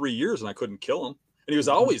lived for 3 years, and I couldn't kill him. And he was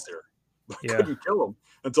always there. But I couldn't kill him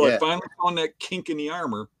until I finally found that kink in the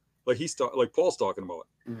armor, like Paul's talking about.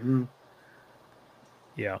 Mm-hmm.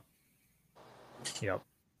 Yeah.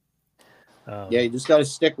 You just got to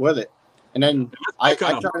stick with it. And then I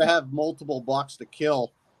try to have multiple bucks to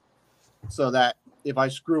kill, so that if I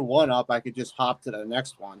screw one up, I could just hop to the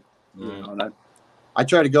next one. You know, and I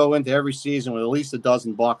try to go into every season with at least a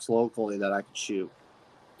dozen bucks locally that I could shoot.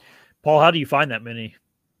 Paul, how do you find that many?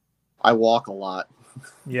 I walk a lot.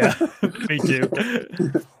 Yeah, me too.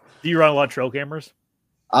 Do you run a lot of trail cameras?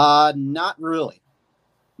 Not really.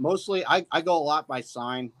 Mostly, I go a lot by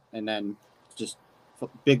sign, and then just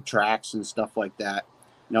big tracks and stuff like that.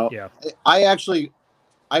 No,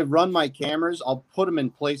 I run my cameras. I'll put them in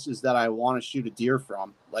places that I want to shoot a deer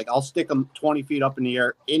from. Like I'll stick them 20 feet up in the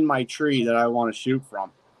air in my tree that I want to shoot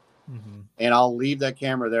from. And I'll leave that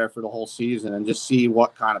camera there for the whole season and just see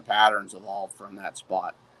what kind of patterns evolve from that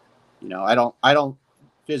spot. You know, I don't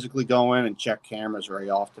physically go in and check cameras very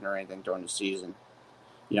often or anything during the season.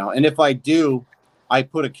 You know, and if I do, I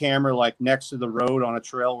put a camera like next to the road on a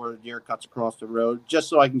trail where the deer cuts across the road, just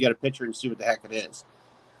so I can get a picture and see what the heck it is.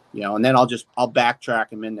 You know, and then I'll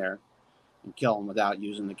backtrack him in there and kill him without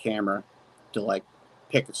using the camera to like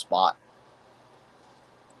pick a spot.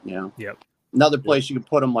 You know? Yep. Another place you can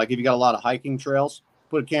put them, like if you got a lot of hiking trails,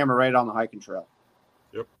 put a camera right on the hiking trail.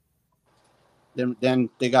 Yep. Then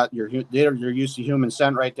they got they're used to human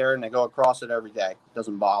scent right there, and they go across it every day. It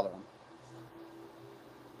doesn't bother them.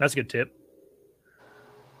 That's a good tip.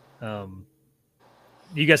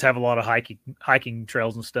 You guys have a lot of hiking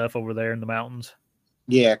trails and stuff over there in the mountains.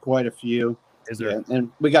 Yeah, quite a few. Is there? Yeah.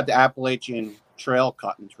 And we got the Appalachian Trail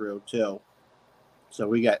cutting through too. So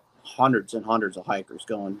we got hundreds and hundreds of hikers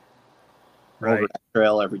going over that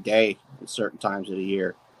trail every day at certain times of the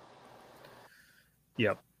year.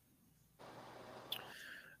 Yep.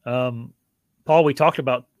 Paul, we talked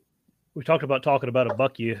about talking about a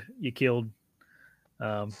buck you killed.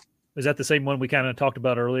 Is that the same one we kind of talked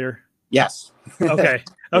about earlier? Yes. Okay.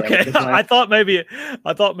 Okay. Yeah, I thought maybe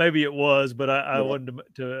it was, but I wanted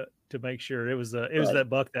to make sure it was that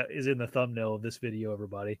buck that is in the thumbnail of this video.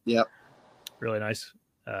 Everybody. Yep. Really nice.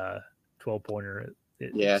 12-pointer.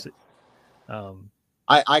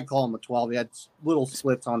 I call him a 12. He had little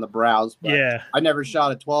slits on the brows. But yeah. I never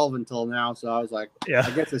shot a 12 until now, so I was like, yeah,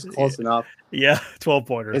 I guess it's close enough. Yeah,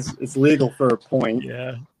 12-pointer. It's legal for a point.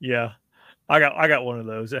 Yeah, yeah. I got one of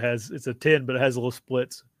those. It's a 10, but it has little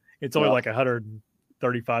splits. It's only like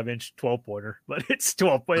 135-inch 12-pointer, but it's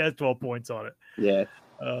 12. It has 12 points on it. Yeah.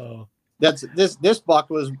 Oh. This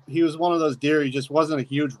buck was one of those deer. He just wasn't a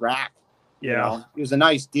huge rack. Yeah. You know? He was a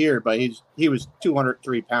nice deer, but he was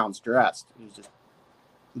 203 pounds dressed. The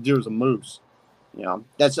deer was a moose. You know,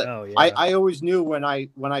 I always knew when I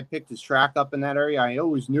picked his track up in that area, I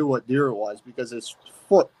always knew what deer it was because his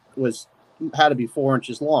foot had to be 4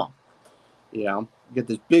 inches long. You know, you get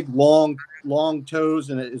this big long toes,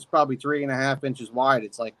 and it's probably 3.5 inches wide.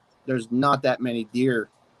 It's like there's not that many deer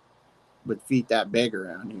with feet that big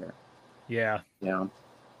around here. Yeah. Yeah.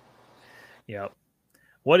 Yeah.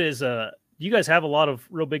 What is do you guys have a lot of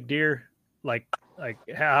real big deer? Like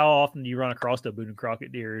how often do you run across the Boone and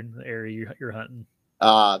Crockett deer in the area you're hunting?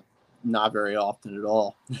 Not very often at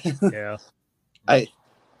all. Yeah.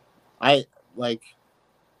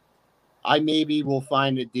 I maybe will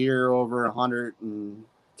find a deer over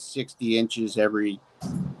 160 inches every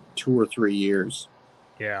 2 or 3 years.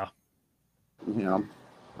 Yeah. You know,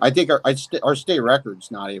 I think our state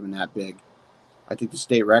record's not even that big. I think the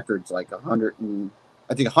state record's like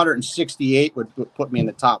 168 would put me in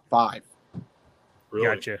the top 5. Really?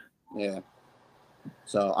 Gotcha. Yeah.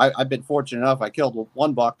 So I've been fortunate enough. I killed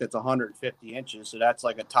one buck that's 150 inches. So that's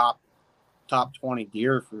like a top 20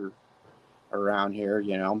 deer for around here,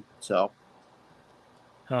 you know. So.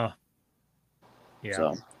 Huh. Yeah.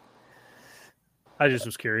 So. I just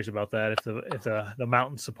was curious about that. If the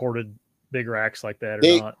mountain supported big racks like that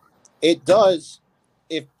or not. It does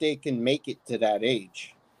if they can make it to that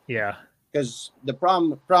age. Yeah. Because the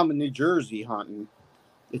problem in New Jersey hunting,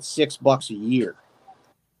 it's $6 a year.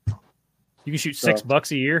 You can shoot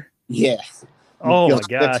 $6 a year? Yeah. Oh my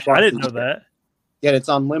gosh. I didn't know that. Yeah, it's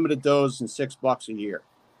unlimited does and $6 a year.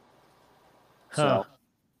 Huh. So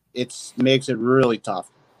it makes it really tough.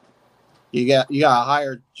 You got a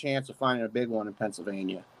higher chance of finding a big one in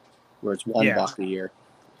Pennsylvania, where it's $1 a year.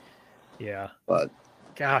 Yeah. But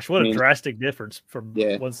gosh, what a drastic difference from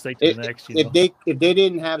one state to the next. If they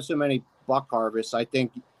didn't have so many buck harvests, I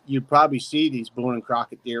think you'd probably see these Boone and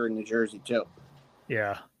Crockett deer in New Jersey too.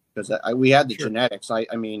 Yeah. Because we had the genetics. I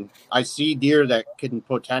mean, I see deer that can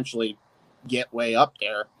potentially get way up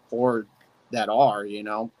there, or that are, you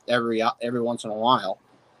know, every once in a while.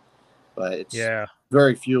 But it's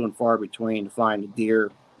very few and far between to find a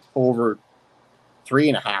deer over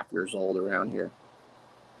 3.5 years old around here.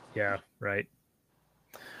 Yeah, right.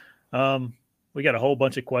 We got a whole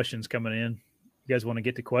bunch of questions coming in. You guys want to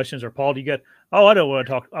get to questions, or Paul? Do you got? Oh, I don't want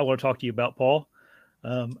to talk. I want to talk to you about Paul.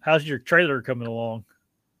 How's your trailer coming along?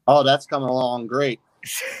 Oh, that's coming along great.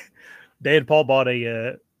 Dad and Paul bought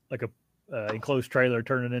a enclosed trailer,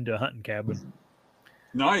 turning it into a hunting cabin.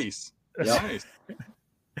 Nice. Yep. Nice.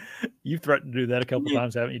 You've threatened to do that a couple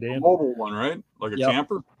times, haven't you, Dan? A mobile one, right? Like a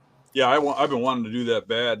camper? Yeah, I've been wanting to do that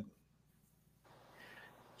bad.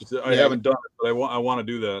 I haven't done it, but I want to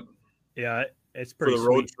do that. Yeah, it's pretty for the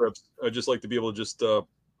road trips. I just like to be able to just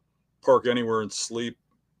park anywhere and sleep.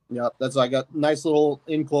 Yep, that's like a nice little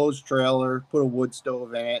enclosed trailer. Put a wood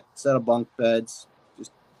stove in it, set of bunk beds,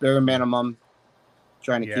 just bare minimum.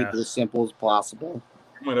 Trying to keep it as simple as possible.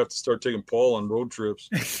 I might have to start taking Paul on road trips.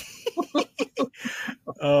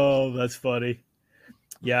 Oh, that's funny.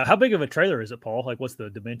 Yeah, how big of a trailer is it, Paul? Like, what's the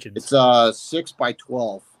dimensions? It's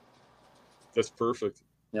 6x12. That's perfect.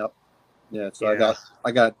 Yep. Yeah. So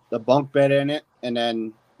I got the bunk bed in it, and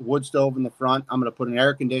then wood stove in the front. I'm gonna put an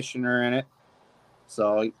air conditioner in it,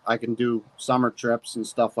 so I can do summer trips and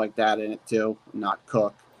stuff like that in it too, not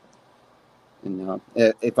cook. And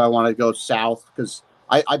if I want to go south, because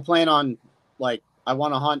I plan on, like, I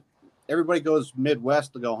want to hunt. Everybody goes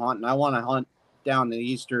Midwest to go hunt, and I want to hunt down the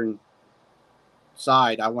eastern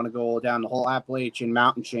side. I want to go down the whole Appalachian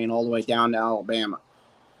mountain chain all the way down to Alabama.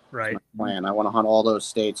 Right. That's my plan. I want to hunt all those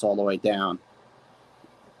states all the way down.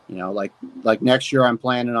 You know, like next year, I'm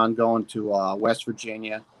planning on going to West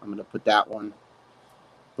Virginia. I'm going to put that one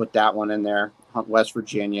in there. Hunt West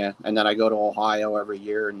Virginia, and then I go to Ohio every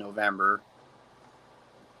year in November.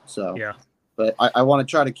 So yeah, but I want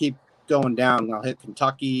to try to keep going down. I'll hit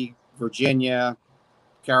Kentucky, Virginia,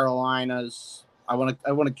 Carolinas. I want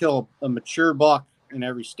to kill a mature buck in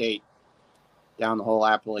every state down the whole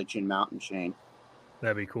Appalachian mountain chain.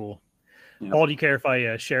 that'd be cool. Yep. Paul, do you care if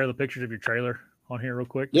I share the pictures of your trailer on here real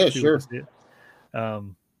quick? Yeah, sure.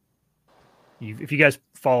 If you guys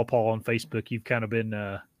follow Paul on Facebook, you've kind of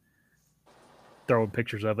been throwing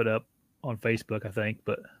pictures of it up on Facebook, I think.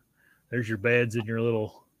 But there's your beds and your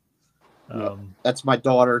little. Yep. That's my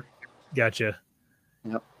daughter. Gotcha.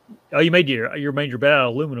 Yep. Oh, you made your bed out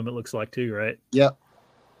of aluminum. It looks like too, right? Yep.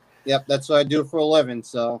 That's what I do for a living.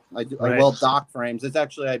 So I weld dock frames. It's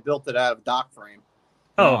actually I built it out of dock frame.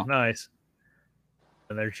 Oh, nice.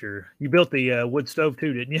 And there's you built the wood stove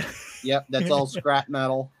too, didn't you? Yep. That's all scrap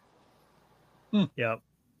metal. Yep.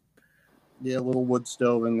 Yeah, a little wood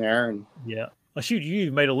stove in there, and yeah. Well, shoot,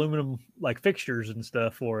 you made aluminum like fixtures and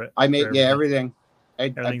stuff for it. I made everything. I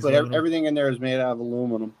put everything in there is made out of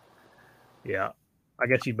aluminum. Yeah, I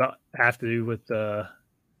guess you have to with to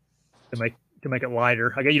make it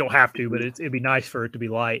lighter. I guess you don't have to, but it'd be nice for it to be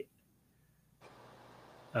light.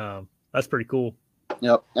 That's pretty cool.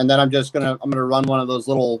 Yep. And then I'm gonna run one of those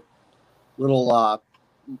little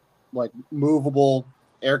like movable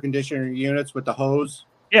air conditioner units with the hose.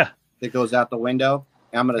 Yeah. That goes out the window.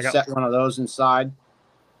 And I'm gonna set one of those inside,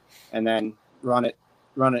 and then run it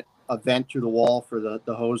a vent through the wall for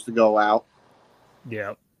the hose to go out.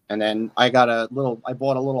 Yeah. And then I bought a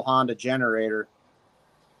little Honda generator,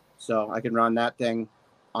 so I can run that thing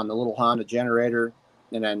on the little Honda generator,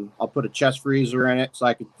 and then I'll put a chest freezer in it so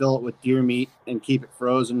I can fill it with deer meat and keep it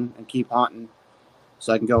frozen and keep hunting.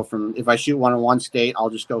 So I can go from, if I shoot one in one state, I'll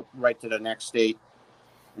just go right to the next state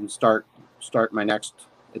and start my next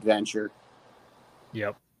adventure.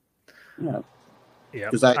 Yep. Yeah. Yeah.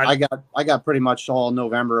 Because I got pretty much all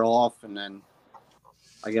November off, and then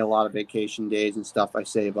I get a lot of vacation days and stuff I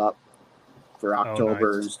save up for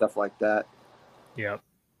October and stuff like that. Yep.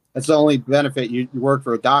 That's the only benefit. You work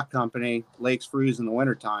for a dock company, lakes freeze in the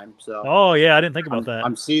wintertime. So oh yeah, I didn't think about that.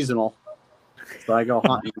 I'm seasonal. So I go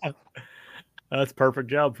hunting. That's a perfect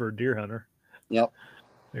job for a deer hunter. Yep.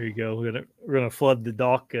 There you go. We're gonna flood the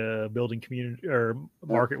dock building community or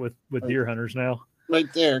market with deer hunters now.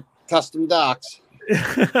 Right there, custom docks.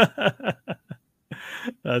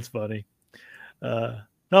 That's funny.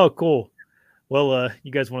 No, cool. Well,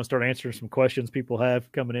 you guys want to start answering some questions people have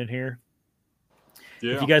coming in here?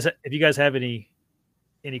 Yeah. If you guys have any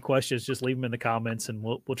questions, just leave them in the comments, and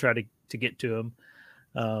we'll try to get to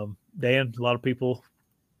them. Dan, a lot of people.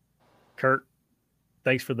 Kurt,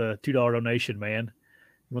 thanks for the $2 donation, man.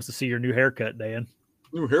 He wants to see your new haircut, Dan.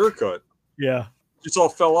 New haircut. Yeah. It's all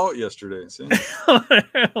fell out yesterday. See? Look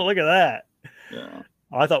at that. Yeah.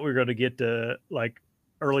 I thought we were going to get like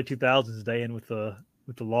early 2000s Dan with the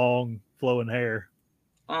long flowing hair.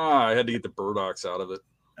 I had to get the burdocks out of it.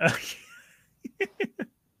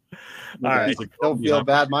 All right. Don't feel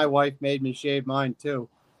bad. My wife made me shave mine too.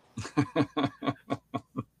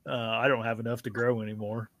 I don't have enough to grow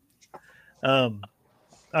anymore. All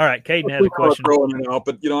right. Caden had a question. Growing it out,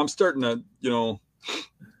 but I'm starting to,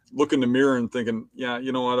 look in the mirror and thinking, yeah,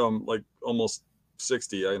 you know what? I'm like almost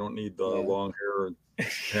 60. I don't need the long hair and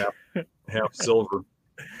half silver.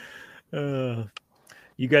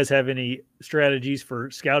 You guys have any strategies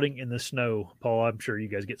for scouting in the snow? Paul, I'm sure you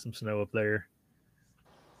guys get some snow up there.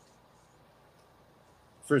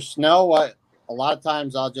 For snow, a lot of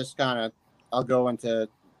times I'll just I'll go into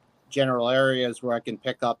general areas where I can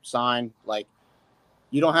pick up sign. Like,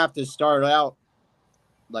 you don't have to start out,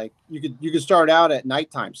 like you could start out at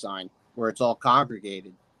nighttime sign where it's all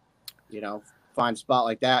congregated, find a spot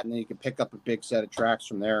like that. And then you can pick up a big set of tracks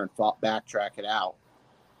from there and backtrack it out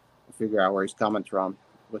and figure out where he's coming from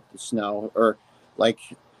with the snow. Or like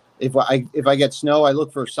if I get snow, I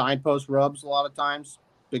look for signpost rubs a lot of times,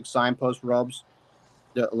 big signpost rubs.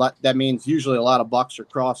 That means usually a lot of bucks are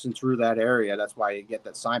crossing through that area. That's why you get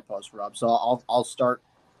that signpost rub. So I'll start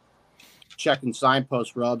checking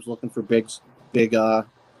signpost rubs, looking for big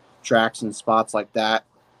tracks and spots like that,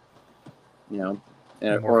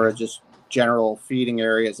 or just general feeding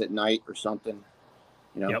areas at night or something,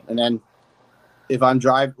 Yep. And then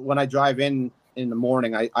when I drive in the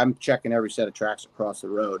morning, I'm checking every set of tracks across the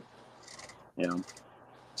road. You know.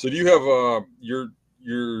 So do you have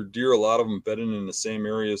your deer? A lot of them bedding in the same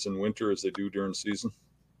areas in winter as they do during the season.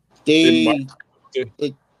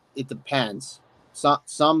 It depends.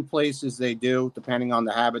 Some places they do, depending on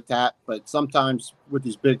the habitat, but sometimes with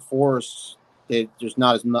these big forests, there's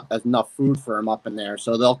not as enough food for them up in there,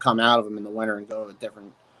 so they'll come out of them in the winter and go to a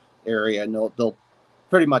different area, and they'll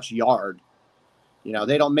pretty much yard. You know,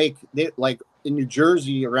 they like in New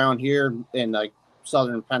Jersey around here in like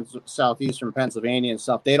southeastern Pennsylvania and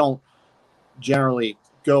stuff. They don't generally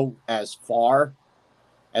go as far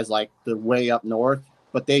as like the way up north,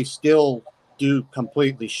 but they still do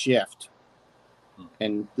completely shift,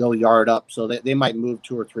 and they'll yard up. So they might move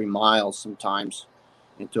 2 or 3 miles sometimes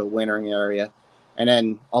into a wintering area. And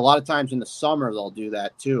then a lot of times in the summer, they'll do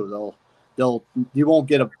that too. You won't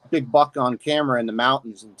get a big buck on camera in the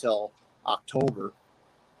mountains until October,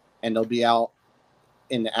 and they'll be out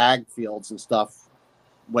in the ag fields and stuff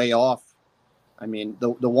way off. I mean,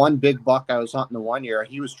 the one big buck I was hunting the one year,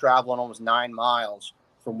 he was traveling almost 9 miles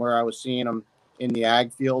from where I was seeing him in the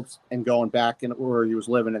ag fields and going back in where he was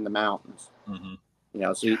living in the mountains. Mm-hmm. You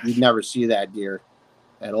know, so you'd never see that deer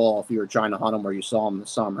at all if you were trying to hunt him where you saw him in the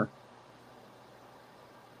summer.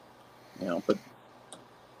 You know, but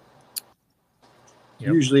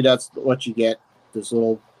usually that's what you get, this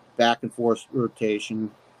little back and forth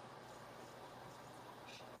rotation.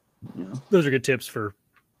 You know. Those are good tips for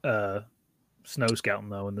snow scouting,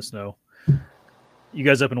 though, in the snow. You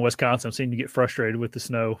guys up in Wisconsin seem to get frustrated with the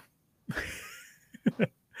snow,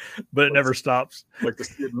 but it never stops. Like the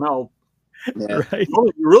skid melt. Yeah. Right.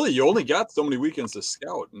 You only got so many weekends to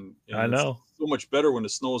scout, and I know it's so much better when the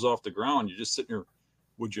snow's off the ground. You're just sitting here.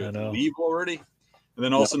 Would you leave already? And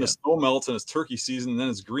then all of a sudden the snow melts and it's turkey season, and then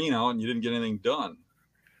it's green out, and you didn't get anything done.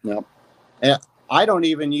 Yep. Yeah, I don't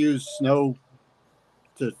even use snow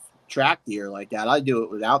to track deer like that. I do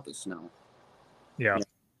it without the snow. Yeah.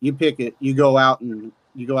 You pick it. You go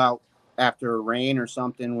out after a rain or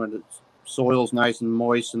something when the soil's nice and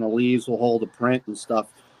moist and the leaves will hold a print and stuff.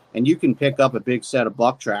 And you can pick up a big set of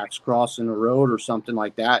buck tracks crossing the road or something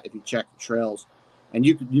like that if you check the trails. And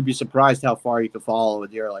you'd be surprised how far you could follow a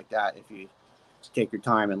deer like that if you take your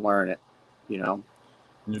time and learn it, you know.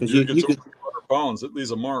 Because you get 200 pounds, it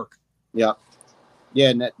leaves a mark. Yeah,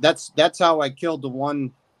 yeah, and that's how I killed the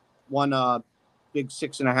one big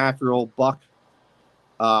 6.5-year-old buck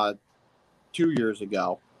 2 years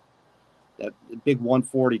ago. That big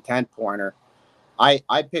 140 tent pointer. I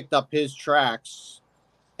picked up his tracks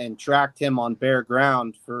and tracked him on bare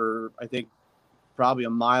ground for I think probably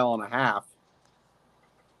 1.5 miles.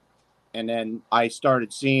 And then I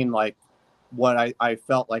started seeing like what I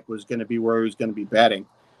felt like was going to be where he was going to be bedding.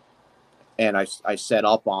 And I set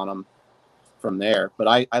up on him from there. But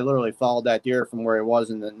I literally followed that deer from where he was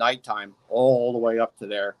in the nighttime all the way up to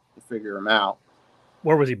there to figure him out.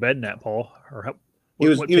 Where was he bedding at, Paul? Or he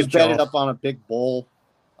was bedded up on a big bull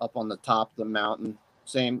up on the top of the mountain.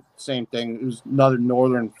 Same thing. It was another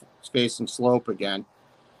northern facing slope again.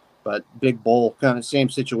 But big bull, kind of same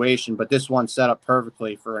situation, but this one set up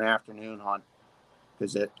perfectly for an afternoon hunt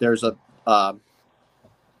because there's a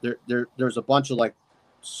bunch of like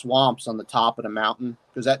swamps on the top of the mountain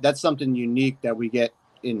because that's something unique that we get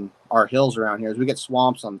in our hills around here is we get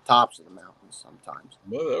swamps on the tops of the mountains sometimes.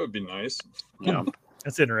 Well, that would be nice. Yeah,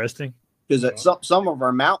 that's interesting because some of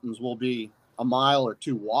our mountains will be 1 mile or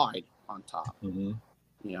 2 wide on top. Mm-hmm.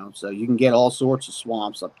 You know, so you can get all sorts of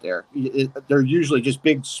swamps up there. They're usually just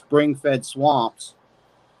big spring-fed swamps,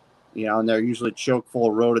 you know, and they're usually choke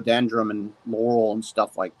full of rhododendron and laurel and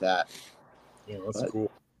stuff like that. Yeah, that's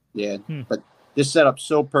cool. Yeah, but this setup's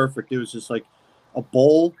so perfect. It was just like a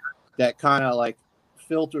bowl that kind of like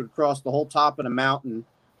filtered across the whole top of the mountain,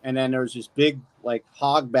 and then there was this big like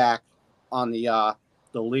hogback on the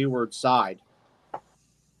leeward side.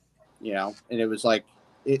 You know, and it was like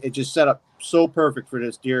it just set up so perfect for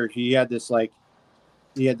this deer. He had this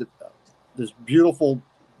this beautiful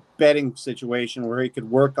bedding situation where he could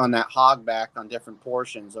work on that hogback on different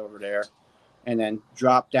portions over there and then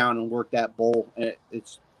drop down and work that bowl. And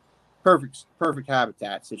it's perfect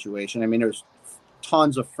habitat situation. I mean, there's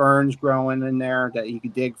tons of ferns growing in there that you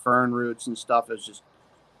could dig fern roots and stuff. It's just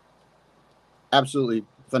absolutely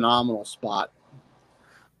phenomenal spot.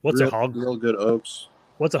 What's a hog? Real good oaks.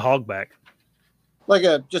 What's a hogback?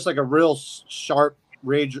 Just like a real sharp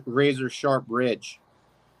razor sharp ridge.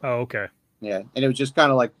 Oh, okay. Yeah, and it was just kind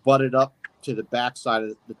of like butted up to the back side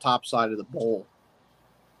of the top side of the bowl.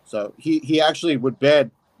 So he actually would bed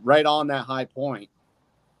right on that high point,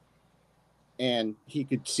 and he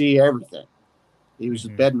could see everything. He was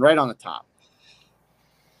just bedding right on the top.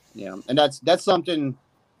 And that's something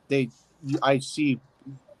I see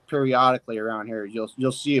periodically around here.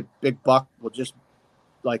 You'll see a big buck will just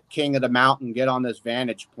like king of the mountain get on this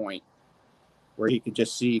vantage point where he could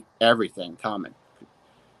just see everything coming.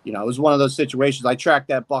 It was one of those situations. I tracked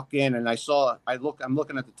that buck in, and I'm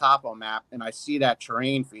looking at the topo map, and I see that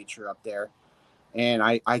terrain feature up there, and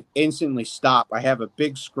I instantly stop. I have a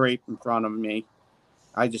big scrape in front of me.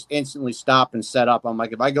 I just instantly stop and set up. I'm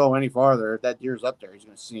like, if I go any farther, if that deer's up there, he's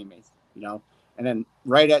going to see me, And then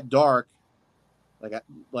right at dark,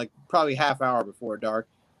 like probably half hour before dark,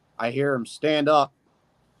 I hear him stand up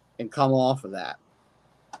and come off of that.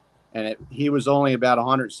 And he was only about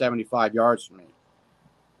 175 yards from me.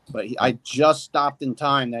 But I just stopped in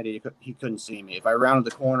time that he couldn't see me. If I rounded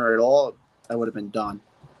the corner at all, I would have been done.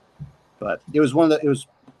 But it was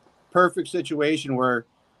perfect situation where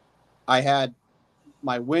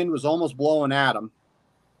my wind was almost blowing at him,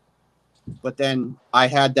 but then I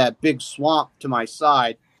had that big swamp to my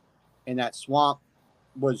side, and that swamp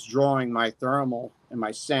was drawing my thermal and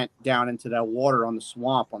my scent down into that water on the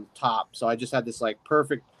swamp on the top. So I just had this like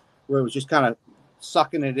perfect where it was just kind of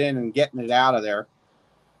sucking it in and getting it out of there.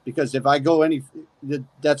 Because if I go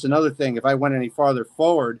that's another thing. If I went any farther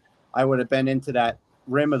forward, I would have been into that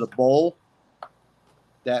rim of the bowl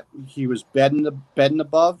that he was bedding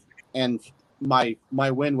above, and my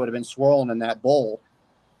wind would have been swirling in that bowl,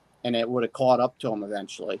 and it would have caught up to him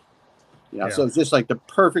eventually. So it's just like the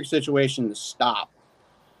perfect situation to stop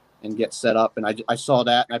and get set up. And I saw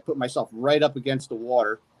that, and I put myself right up against the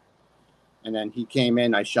water, and then he came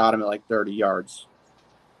in. I shot him at like 30 yards.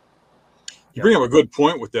 You bring up a good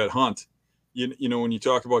point with that hunt. When you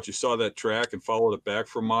talk about you saw that track and followed it back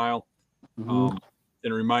for a mile, and it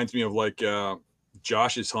reminds me of like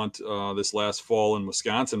Josh's hunt this last fall in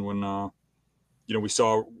Wisconsin when we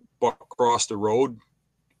saw buck cross the road,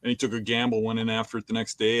 and he took a gamble, went in after it the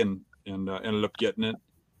next day, and ended up getting it.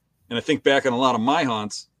 And I think back on a lot of my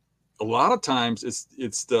hunts, a lot of times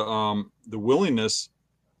it's the willingness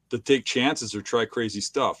to take chances or try crazy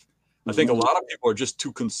stuff. I think a lot of people are just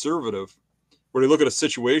too conservative, where they look at a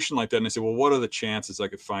situation like that and they say, well, what are the chances I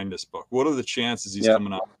could find this buck? What are the chances he's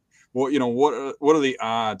coming out? Well, what are the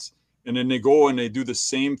odds? And then they go and they do the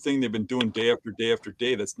same thing they've been doing day after day after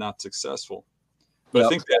day that's not successful. But I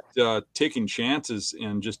think that taking chances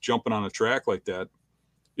and just jumping on a track like that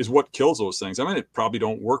is what kills those things. I mean, it probably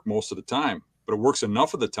don't work most of the time, but it works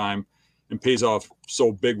enough of the time and pays off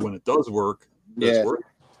so big when it does work. That's worth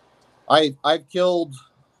it. I've killed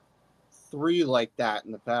 3 like that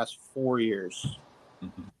in the past 4 years,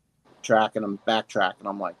 backtracking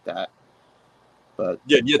them like that. But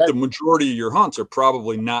yet the majority of your hunts are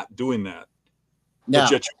probably not doing that. No.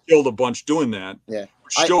 But yet you killed a bunch doing that. Yeah,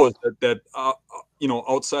 which shows that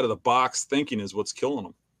outside of the box thinking is what's killing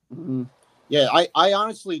them. Mm-hmm. Yeah, I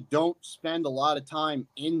honestly don't spend a lot of time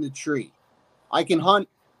in the tree. I can hunt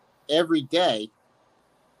every day,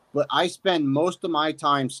 but I spend most of my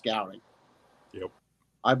time scouting. Yep.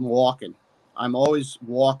 I'm walking. I'm always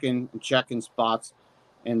walking and checking spots,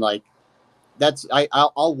 and like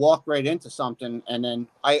I'll walk right into something, and then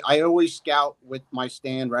I always scout with my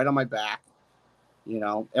stand right on my back,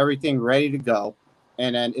 everything ready to go,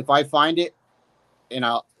 and then if I find it, and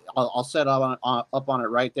I'll set up on it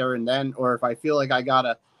right there and then, or if I feel like I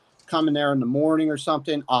gotta come in there in the morning or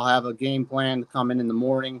something, I'll have a game plan to come in the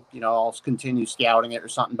morning. I'll continue scouting it or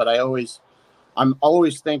something, but I'm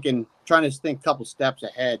always trying to think a couple steps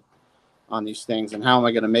ahead on these things, and how am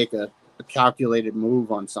I going to make a calculated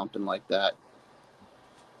move on something like that.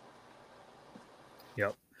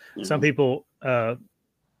 Yep. Some people, a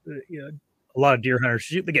lot of deer hunters,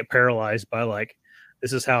 they get paralyzed by like,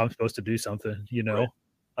 this is how I'm supposed to do something, Right.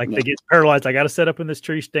 Like they get paralyzed. I got to set up in this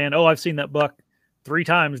tree stand. Oh, I've seen that buck 3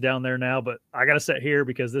 times down there now, but I got to sit here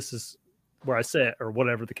because this is where I sit, or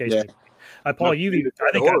whatever the case may be. Paul, I think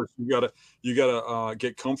you gotta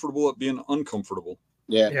get comfortable at being uncomfortable.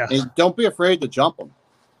 Yeah. And don't be afraid to jump them.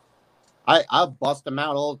 I've busted them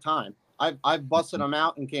out all the time. I've busted them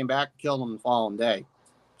out and came back and killed them the following day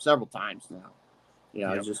several times now.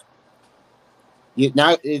 Now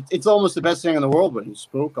it's almost the best thing in the world when you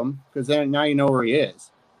spook them, because then now you know where he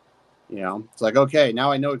is. It's like, okay,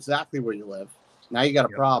 now I know exactly where you live. Now you got a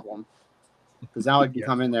problem, because now I can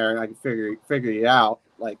come in there and I can figure you out.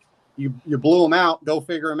 Like you blew them out, go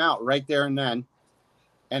figure them out right there and then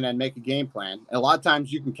make a game plan. And a lot of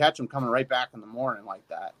times you can catch them coming right back in the morning like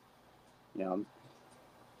that.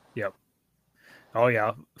 Yep. Oh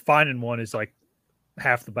yeah, finding one is like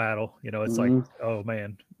half the battle. It's like, oh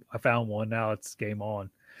man, I found one. Now it's game on.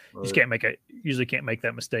 Right. You just usually can't make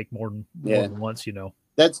that mistake more than once.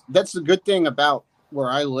 That's the good thing about where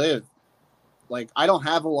I live like I don't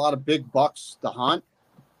have a lot of big bucks to hunt,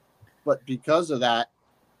 but because of that,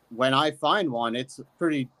 when I find one, it's a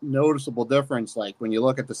pretty noticeable difference. Like when you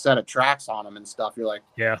look at the set of tracks on them and stuff, you're like,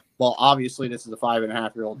 yeah, well, obviously this is a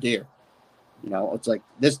 5.5-year-old deer. You know, it's like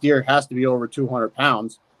this deer has to be over 200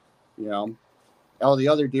 pounds. You know, all the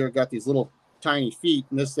other deer got these little tiny feet,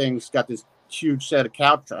 and this thing's got this huge set of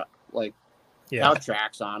cow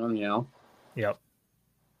tracks on them. You know. Yep.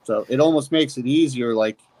 So it almost makes it easier.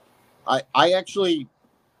 Like I actually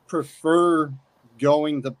prefer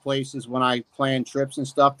going to places when I plan trips and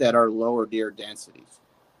stuff that are lower deer densities,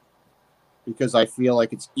 because I feel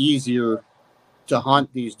like it's easier to hunt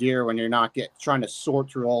these deer when you're not trying to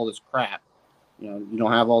sort through all this crap. You know, you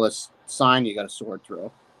don't have all this sign you got to sort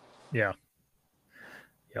through. Yeah.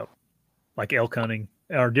 Yep. Like elk hunting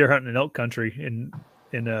or deer hunting in elk country in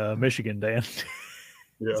Michigan, Dan.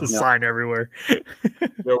 Yeah. It's a sign everywhere.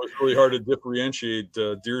 It was really hard to differentiate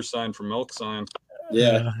deer sign from elk sign.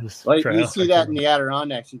 Yeah. Well, you see that in the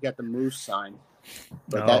Adirondacks. You got the moose sign.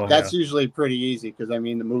 But that's usually pretty easy because, I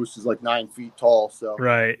mean, the moose is like 9 feet tall. So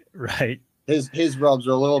Right. His rubs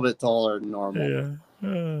are a little bit taller than normal.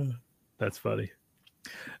 Yeah. That's funny.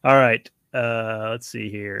 All right. Let's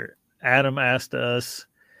see here. Adam asked us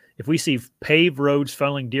if we see paved roads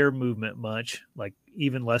funneling deer movement much, like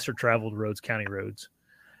even lesser traveled roads, county roads.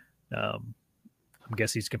 I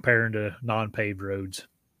guess he's comparing to non-paved roads.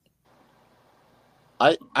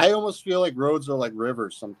 I almost feel like roads are like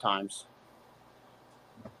rivers sometimes.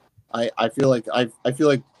 I feel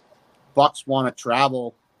like bucks want to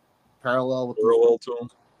travel parallel to them.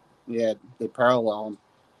 Yeah, they parallel them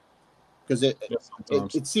because it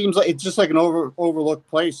seems like it's just like an overlooked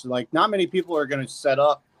place. Like not many people are going to set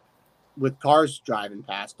up with cars driving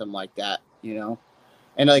past them like that, you know.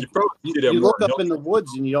 And like you look up in the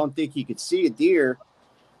woods and you don't think you could see a deer,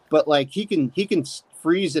 but like he can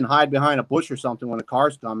freeze and hide behind a bush or something when a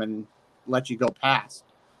car's coming and let you go past.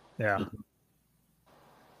 Yeah.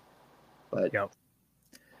 But yeah,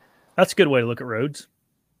 that's a good way to look at roads.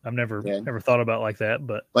 I've never thought about it like that,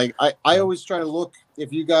 but like I always try to look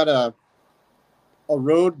if you got a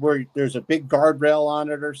road where there's a big guardrail on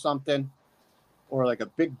it or something, or like a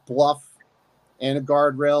big bluff and a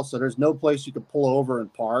guardrail, so there's no place you can pull over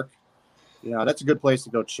and park. You know, that's a good place to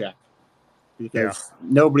go check because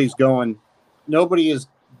nobody is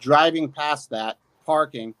driving past that,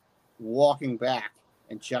 parking, walking back,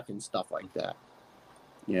 and checking stuff like that.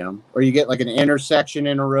 You know, or you get like an intersection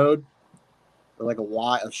in a road, or like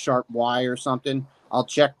a sharp Y or something. I'll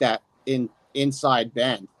check that inside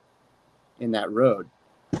bend in that road.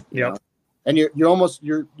 You know? And you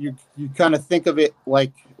kind of think of it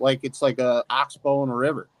like it's like a oxbow in a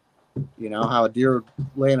river. You know how a deer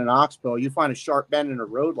lay in an oxbow. You find a sharp bend in a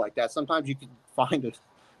road like that. Sometimes you can find a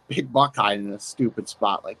big buck hiding in a stupid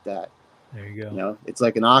spot like that. There you go. You know, it's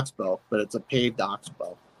like an oxbow, but it's a paved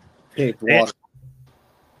oxbow, paved water.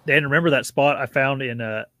 Dan, remember that spot I found in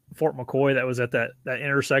Fort McCoy that was at that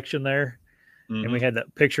intersection there? Mm-hmm. And we had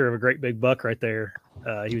that picture of a great big buck right there.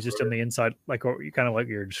 He was just on the inside, like kind of like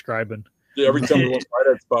you're describing. Yeah, every time we went by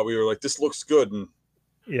that spot, we were like, this looks good. And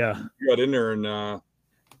we got in there and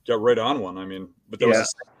got right on one. I mean, but that was the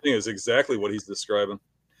same thing as exactly what he's describing.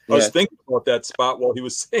 I was thinking about that spot while he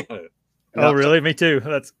was saying it. Oh, really? Me too.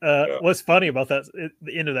 That's what's funny about that.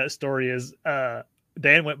 The end of that story is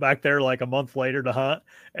Dan went back there like a month later to hunt,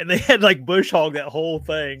 and they had like bush hog that whole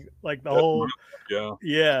thing, like the whole.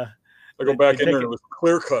 Yeah. I go back in there and it was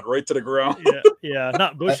clear cut right to the ground.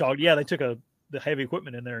 Not bush hog. Yeah, they took the heavy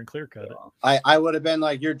equipment in there and clear cut it. I would have been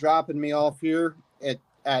like, you're dropping me off here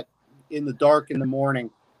at in the dark in the morning.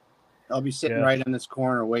 I'll be sitting right in this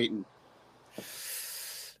corner waiting.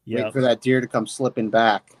 Wait for that deer to come slipping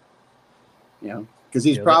back. You know, because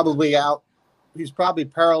he's probably out. He's probably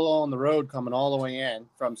parallel on the road coming all the way in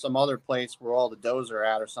from some other place where all the does are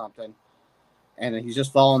at or something. And he's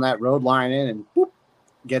just following that road line in and whoop,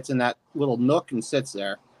 gets in that little nook and sits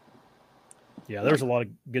there. Yeah, there was a lot of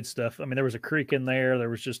good stuff. I mean, there was a creek in there. It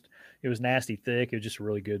was nasty thick. It was just a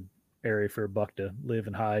really good area for a buck to live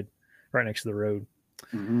and hide right next to the road.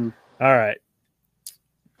 Mm-hmm. All right.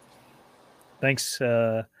 Thanks,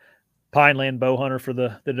 Pineland Bow Hunter, for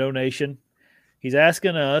the donation. He's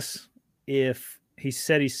asking us if he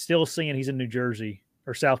said he's still singing. He's in New Jersey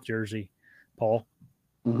or South Jersey, Paul.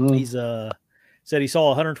 Mm-hmm. He's said he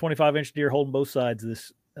saw a 125-inch deer holding both sides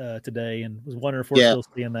this today, and was wondering if we're still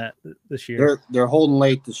seeing that this year. They're holding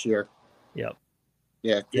late this year. Yep.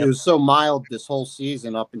 Yeah, it was so mild this whole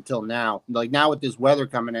season up until now. Like now with this weather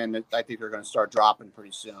coming in, I think they're going to start dropping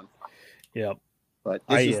pretty soon. Yep. But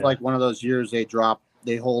this is like one of those years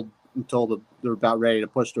they hold until they're about ready to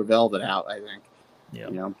push their velvet out, I think. Yeah.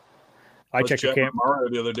 You know? I checked the camp Mario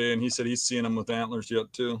the other day, and he said he's seen them with antlers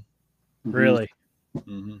yet too. Really?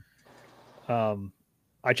 Mm-hmm.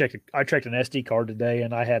 I checked an SD card today,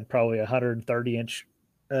 and I had probably 130-inch,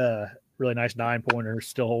 really nice 9-pointers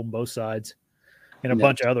still holding both sides, and a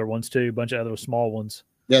bunch of other ones too, a bunch of other small ones.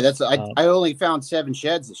 Yeah, I only found 7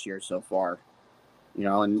 sheds this year so far.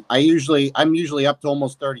 And I'm usually up to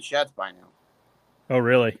almost 30 sheds by now. Oh,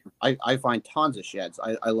 really? I find tons of sheds.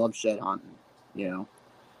 I love shed hunting,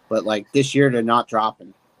 but like this year they're not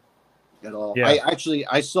dropping at all. Yeah.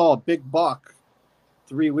 I saw a big buck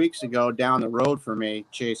 3 weeks ago down the road for me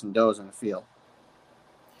chasing does in the field.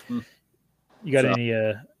 You got any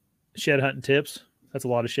shed hunting tips? That's a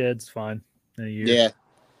lot of sheds. Fine. In a year. Yeah.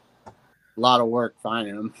 A lot of work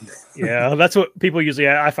finding them. Yeah, that's what people usually.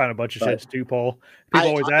 I find a bunch of sheds too, Paul. People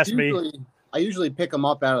always ask me. I usually pick them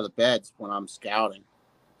up out of the beds when I'm scouting.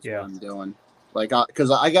 That's what I'm doing. Like,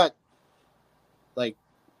 because I got, like,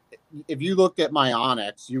 if you looked at my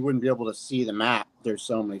Onyx, you wouldn't be able to see the map. There's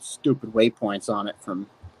so many stupid waypoints on it from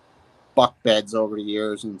buck beds over the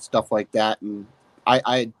years and stuff like that. And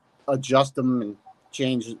I adjust them and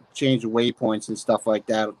change the waypoints and stuff like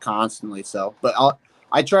that constantly. So, but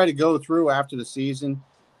I try to go through after the season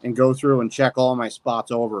and go through and check all my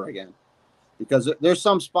spots over again. Because there's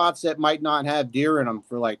some spots that might not have deer in them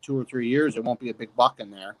for like 2 or 3 years. There won't be a big buck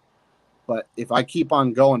in there. But if I keep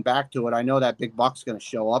on going back to it, I know that big buck's going to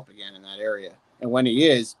show up again in that area. And when he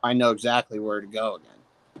is, I know exactly where to go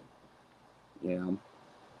again.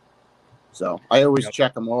 So I always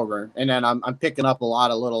check them over. And then I'm picking up a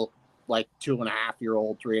lot of little, like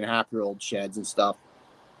 2.5-year-old, 3.5-year-old sheds and stuff.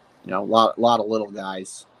 A lot of little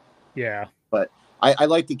guys. Yeah. But I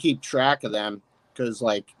like to keep track of them because,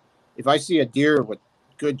 like, if I see a deer with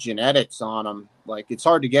good genetics on them, like, it's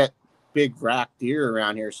hard to get big rack deer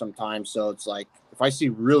around here sometimes. So it's like, if I see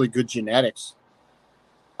really good genetics,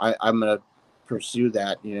 I'm going to pursue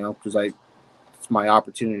that, because it's my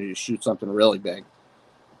opportunity to shoot something really big,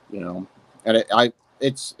 and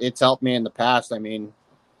it's helped me in the past. I mean,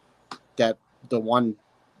 that the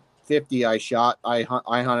 150 I shot, I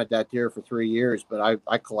hunted that deer for 3 years, but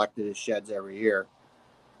I collected his sheds every year.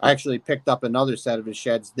 I actually picked up another set of his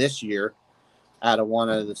sheds this year out of one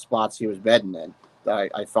of the spots he was bedding in.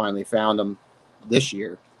 I finally found him this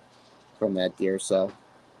year from that deer. So,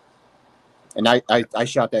 and I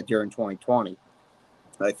shot that deer in 2020.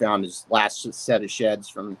 I found his last set of sheds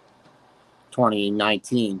from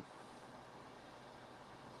 2019,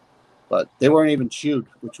 but they weren't even chewed,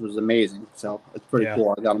 which was amazing. So it's pretty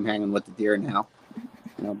cool. I got them hanging with the deer now,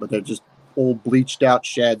 but they're just old bleached out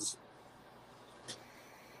sheds.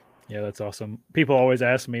 Yeah, that's awesome. People always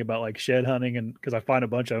ask me about like shed hunting, and because I find a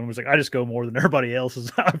bunch of them, it's like I just go more than everybody else's.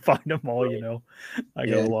 I find them all, I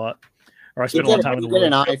go a lot, or I spend a lot of time in the woods.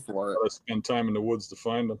 An eye for it. I spend time in the woods to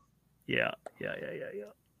find them. Yeah.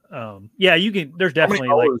 You can. There's definitely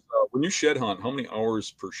hours, when you shed hunt, how many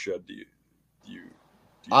hours per shed do you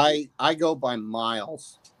I go by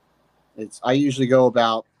miles. I usually go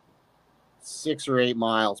about 6 or 8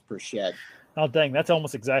 miles per shed. Oh dang, that's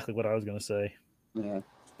almost exactly what I was going to say. Yeah.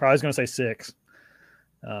 Probably was going to say 6.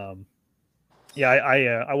 I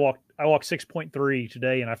walked 6.3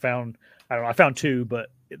 today, and I found 2, but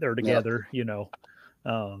they're together. This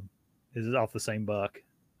is off the same buck.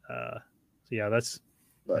 That's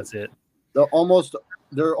it.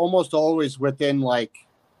 They're almost always within like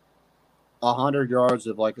 100 yards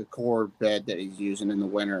of like a core bed that he's using in the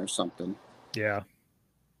winter or something. Yeah.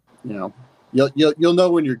 You'll know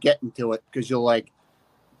when you're getting to it because you'll like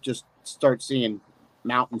just start seeing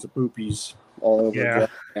mountains of poopies all over.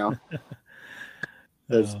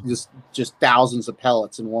 There's just thousands of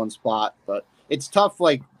pellets in one spot, but it's tough,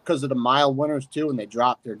 like, because of the mild winters too. When they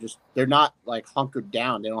drop, they're not like hunkered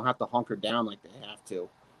down. They don't have to hunker down like they have to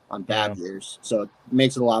on bad years, so it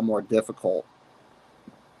makes it a lot more difficult.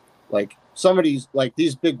 Like some of these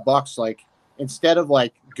big bucks, like instead of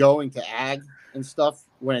like going to ag and stuff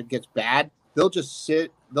when it gets bad, they'll just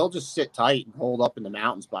sit tight and hold up in the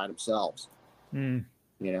mountains by themselves. And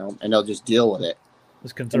they'll just deal with it.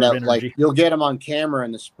 Just conserve energy. Like you'll get them on camera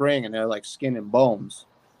in the spring, and they're like skin and bones.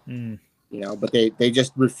 But they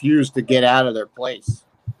just refuse to get out of their place.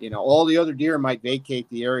 All the other deer might vacate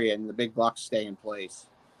the area, and the big bucks stay in place.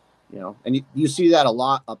 And you see that a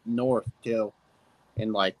lot up north too,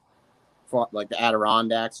 in like the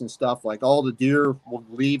Adirondacks and stuff. Like all the deer will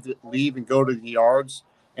leave and go to the yards,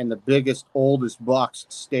 and the biggest, oldest bucks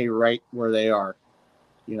stay right where they are.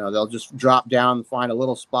 They'll just drop down and find a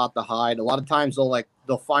little spot to hide. A lot of times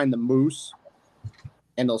they'll find the moose,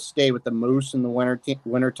 and they'll stay with the moose in the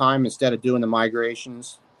winter time instead of doing the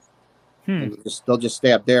migrations. And they'll just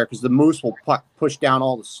stay up there because the moose will push down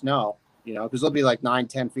all the snow, because there'll be like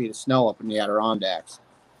 9-10 feet of snow up in the Adirondacks.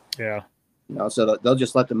 Yeah. So they'll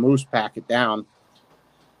just let the moose pack it down,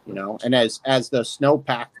 and as the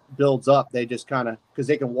snowpack builds up, they just kind of, because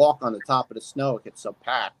they can walk on the top of the snow, it gets so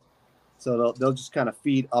packed. So they'll just kind of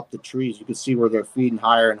feed up the trees. You can see where they're feeding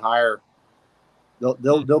higher and higher.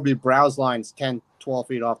 There'll be browse lines 10, 12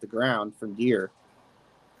 feet off the ground from deer.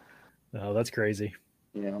 Oh, that's crazy.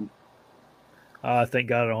 Thank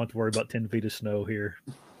God I don't have to worry about 10 feet of snow here.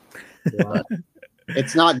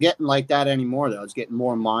 It's not getting like that anymore, though. It's getting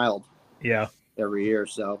more mild. Yeah. Every year,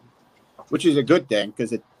 which is a good thing,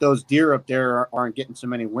 because those deer up there aren't getting so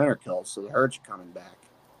many winter kills, so the herd's coming back.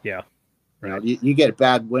 Yeah. Right. You get a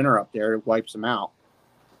bad winter up there, it wipes them out.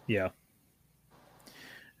 Yeah.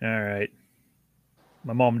 All right.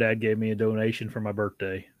 My mom and dad gave me a donation for my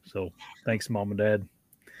birthday. So thanks, Mom and Dad.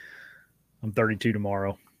 I'm 32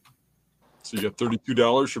 tomorrow. So you got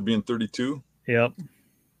 $32 for being 32? Yep.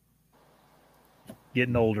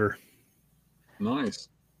 Getting older. Nice.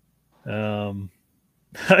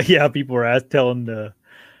 Yeah, people were telling to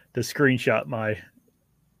screenshot my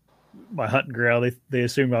hunting ground. They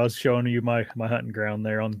assumed I was showing you my hunting ground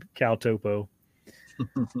there on Cal Topo.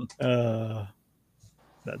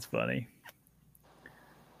 That's funny.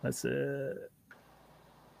 That's it.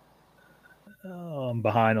 Oh, I'm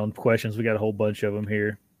behind on questions. We got a whole bunch of them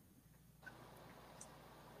here.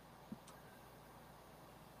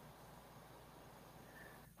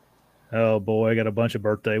 Oh boy, I got a bunch of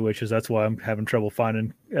birthday wishes. That's why I'm having trouble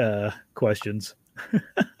finding questions.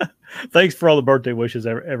 Thanks for all the birthday wishes,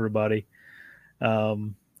 everybody. I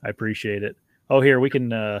appreciate it. Oh, here, we can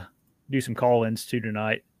do some call-ins too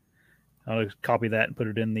tonight. I'll copy that and put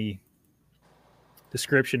it in the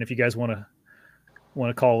description. If you guys want to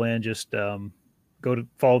call in, just go to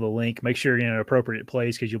follow the link. Make sure you're in an appropriate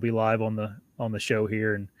place, because you'll be live on the show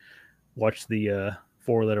here and watch the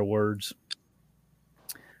 4-letter words.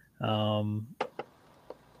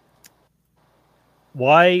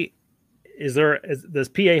 Why does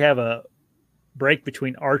PA have a break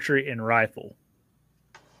between archery and rifle?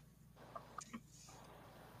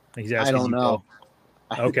 He's asking. I don't know.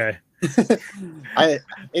 Okay.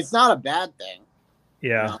 It's not a bad thing.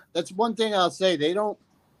 Yeah. That's one thing I'll say. They don't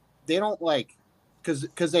like,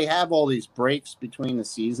 because they have all these breaks between the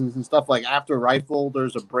seasons and stuff. Like after rifle,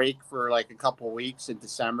 there's a break for like a couple of weeks in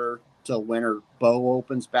December till winter bow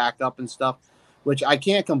opens back up and stuff, which I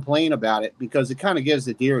can't complain about it, because it kind of gives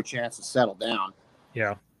the deer a chance to settle down.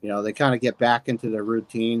 Yeah. They kind of get back into their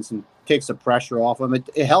routines and takes the pressure off them.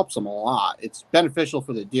 It helps them a lot. It's beneficial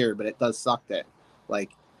for the deer, but it does suck that, like,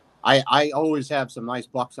 I always have some nice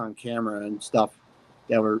bucks on camera and stuff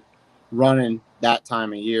that were running that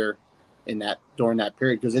time of year during that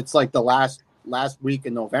period, because it's like the last week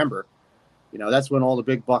in November. That's when all the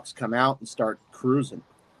big bucks come out and start cruising.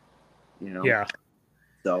 Yeah.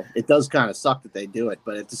 So it does kind of suck that they do it,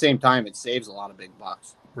 but at the same time, it saves a lot of big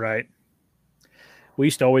bucks. Right. We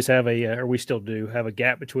used to always have or we still do have a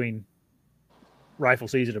gap between rifle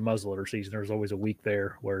season and muzzleloader season. There was always a week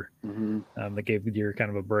there where they gave the deer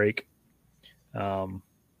kind of a break.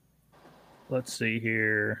 Let's see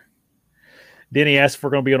here. Denny asked if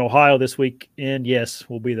we're going to be in Ohio this week, and yes,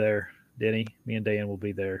 we'll be there. Denny, me and Dan will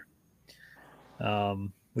be there.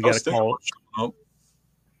 We got a call.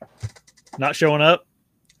 Not showing up?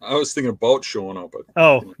 I was thinking about showing up. But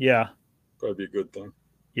yeah. Probably be a good thing.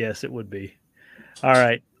 Yes, it would be. All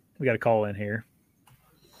right. We got a call in here.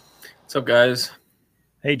 What's up, guys?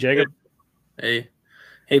 Hey, Jacob. Hey,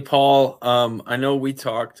 Paul. I know we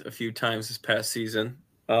talked a few times this past season.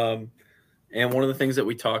 And one of the things that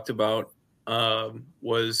we talked about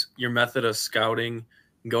was your method of scouting,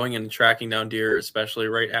 going and tracking down deer, especially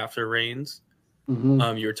right after rains.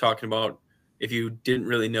 Mm-hmm. You were talking about if you didn't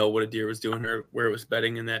really know what a deer was doing or where it was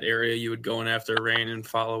bedding in that area, you would go in after rain and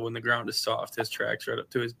follow when the ground is soft, his tracks right up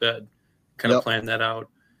to his bed, kind of plan that out.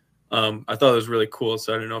 I thought it was really cool,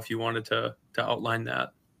 so I don't know if you wanted to outline that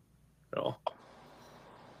at all.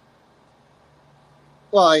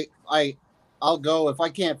 Well, I'll go if I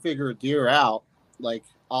can't figure a deer out. Like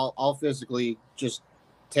I'll physically just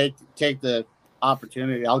take the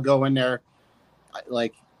opportunity. I'll go in there,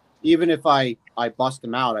 like even if I bust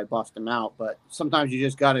them out, I bust them out. But sometimes you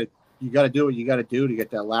gotta do what you gotta do to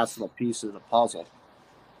get that last little piece of the puzzle.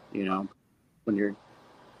 When you're,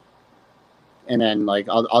 and then like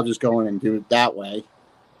I'll just go in and do it that way.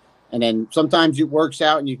 And then sometimes it works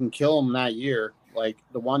out and you can kill them that year. Like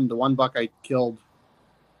the one buck I killed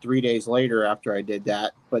 3 days later after I did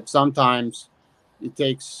that. But sometimes it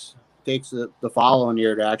takes the following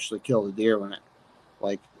year to actually kill the deer when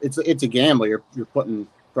it's a gamble. You're putting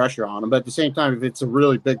pressure on them. But at the same time, if it's a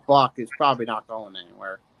really big buck, it's probably not going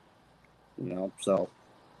anywhere. So.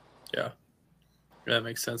 Yeah, that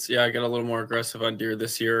makes sense. Yeah, I got a little more aggressive on deer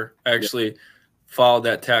this year. I actually followed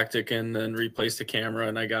that tactic and then replaced the camera,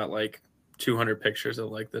 and I got like 200 pictures of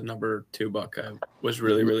like the number 2 buck I was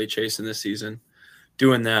really chasing this season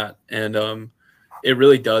doing that. And it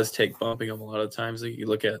really does take bumping them a lot of times. Like you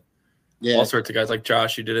look at all sorts of guys like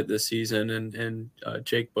Josh who did it this season, and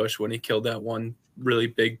Jake Bush when he killed that one really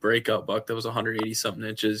big breakout buck that was 180 something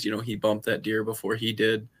inches. He bumped that deer before he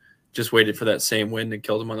did, just waited for that same wind and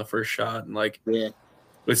killed him on the first shot. And like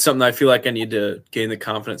it's something I feel like I need to gain the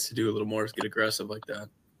confidence to do a little more, is get aggressive like that.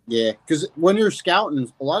 Yeah, because when you're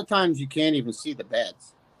scouting, a lot of times you can't even see the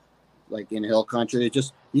beds, like in hill country. It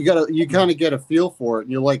just you kind of get a feel for it,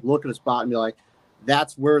 and you like look at a spot and be like,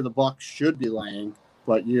 that's where the buck should be laying,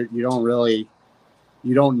 but you don't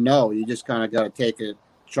know. You just kind of got to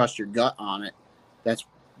trust your gut on it. That's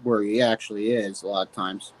where he actually is a lot of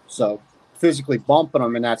times. So physically bumping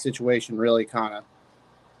him in that situation really kind of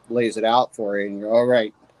lays it out for you, and you're all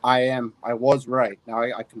right. I was right. Now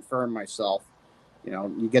I confirm myself.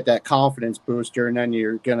 You get that confidence booster, and then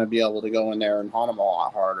you're going to be able to go in there and hunt them a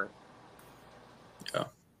lot harder. Yeah.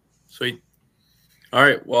 Sweet. All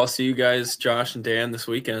right. Well, I'll see you guys, Josh and Dan, this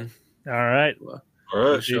weekend. All right.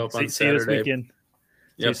 All right. Show up on See you this Saturday. weekend. See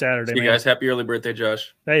Yep. you Saturday, See you man. guys. Happy early birthday,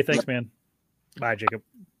 Josh. Hey, thanks, man. Bye, Jacob.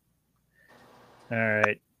 All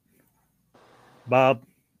right. Bob,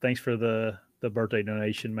 thanks for the birthday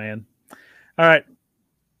donation, man. All right.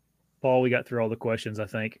 Paul, we got through all the questions, I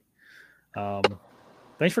think.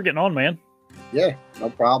 Thanks for getting on, man. Yeah, no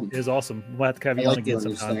problem. It was awesome. We'll have to have you I on like again doing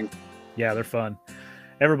these sometime. things. Yeah, they're fun.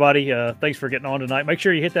 Everybody, thanks for getting on tonight. Make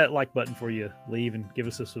sure you hit that like button before you leave, and give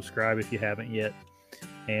us a subscribe if you haven't yet.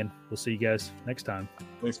 And we'll see you guys next time.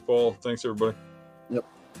 Thanks, Paul. Thanks, everybody. Yep.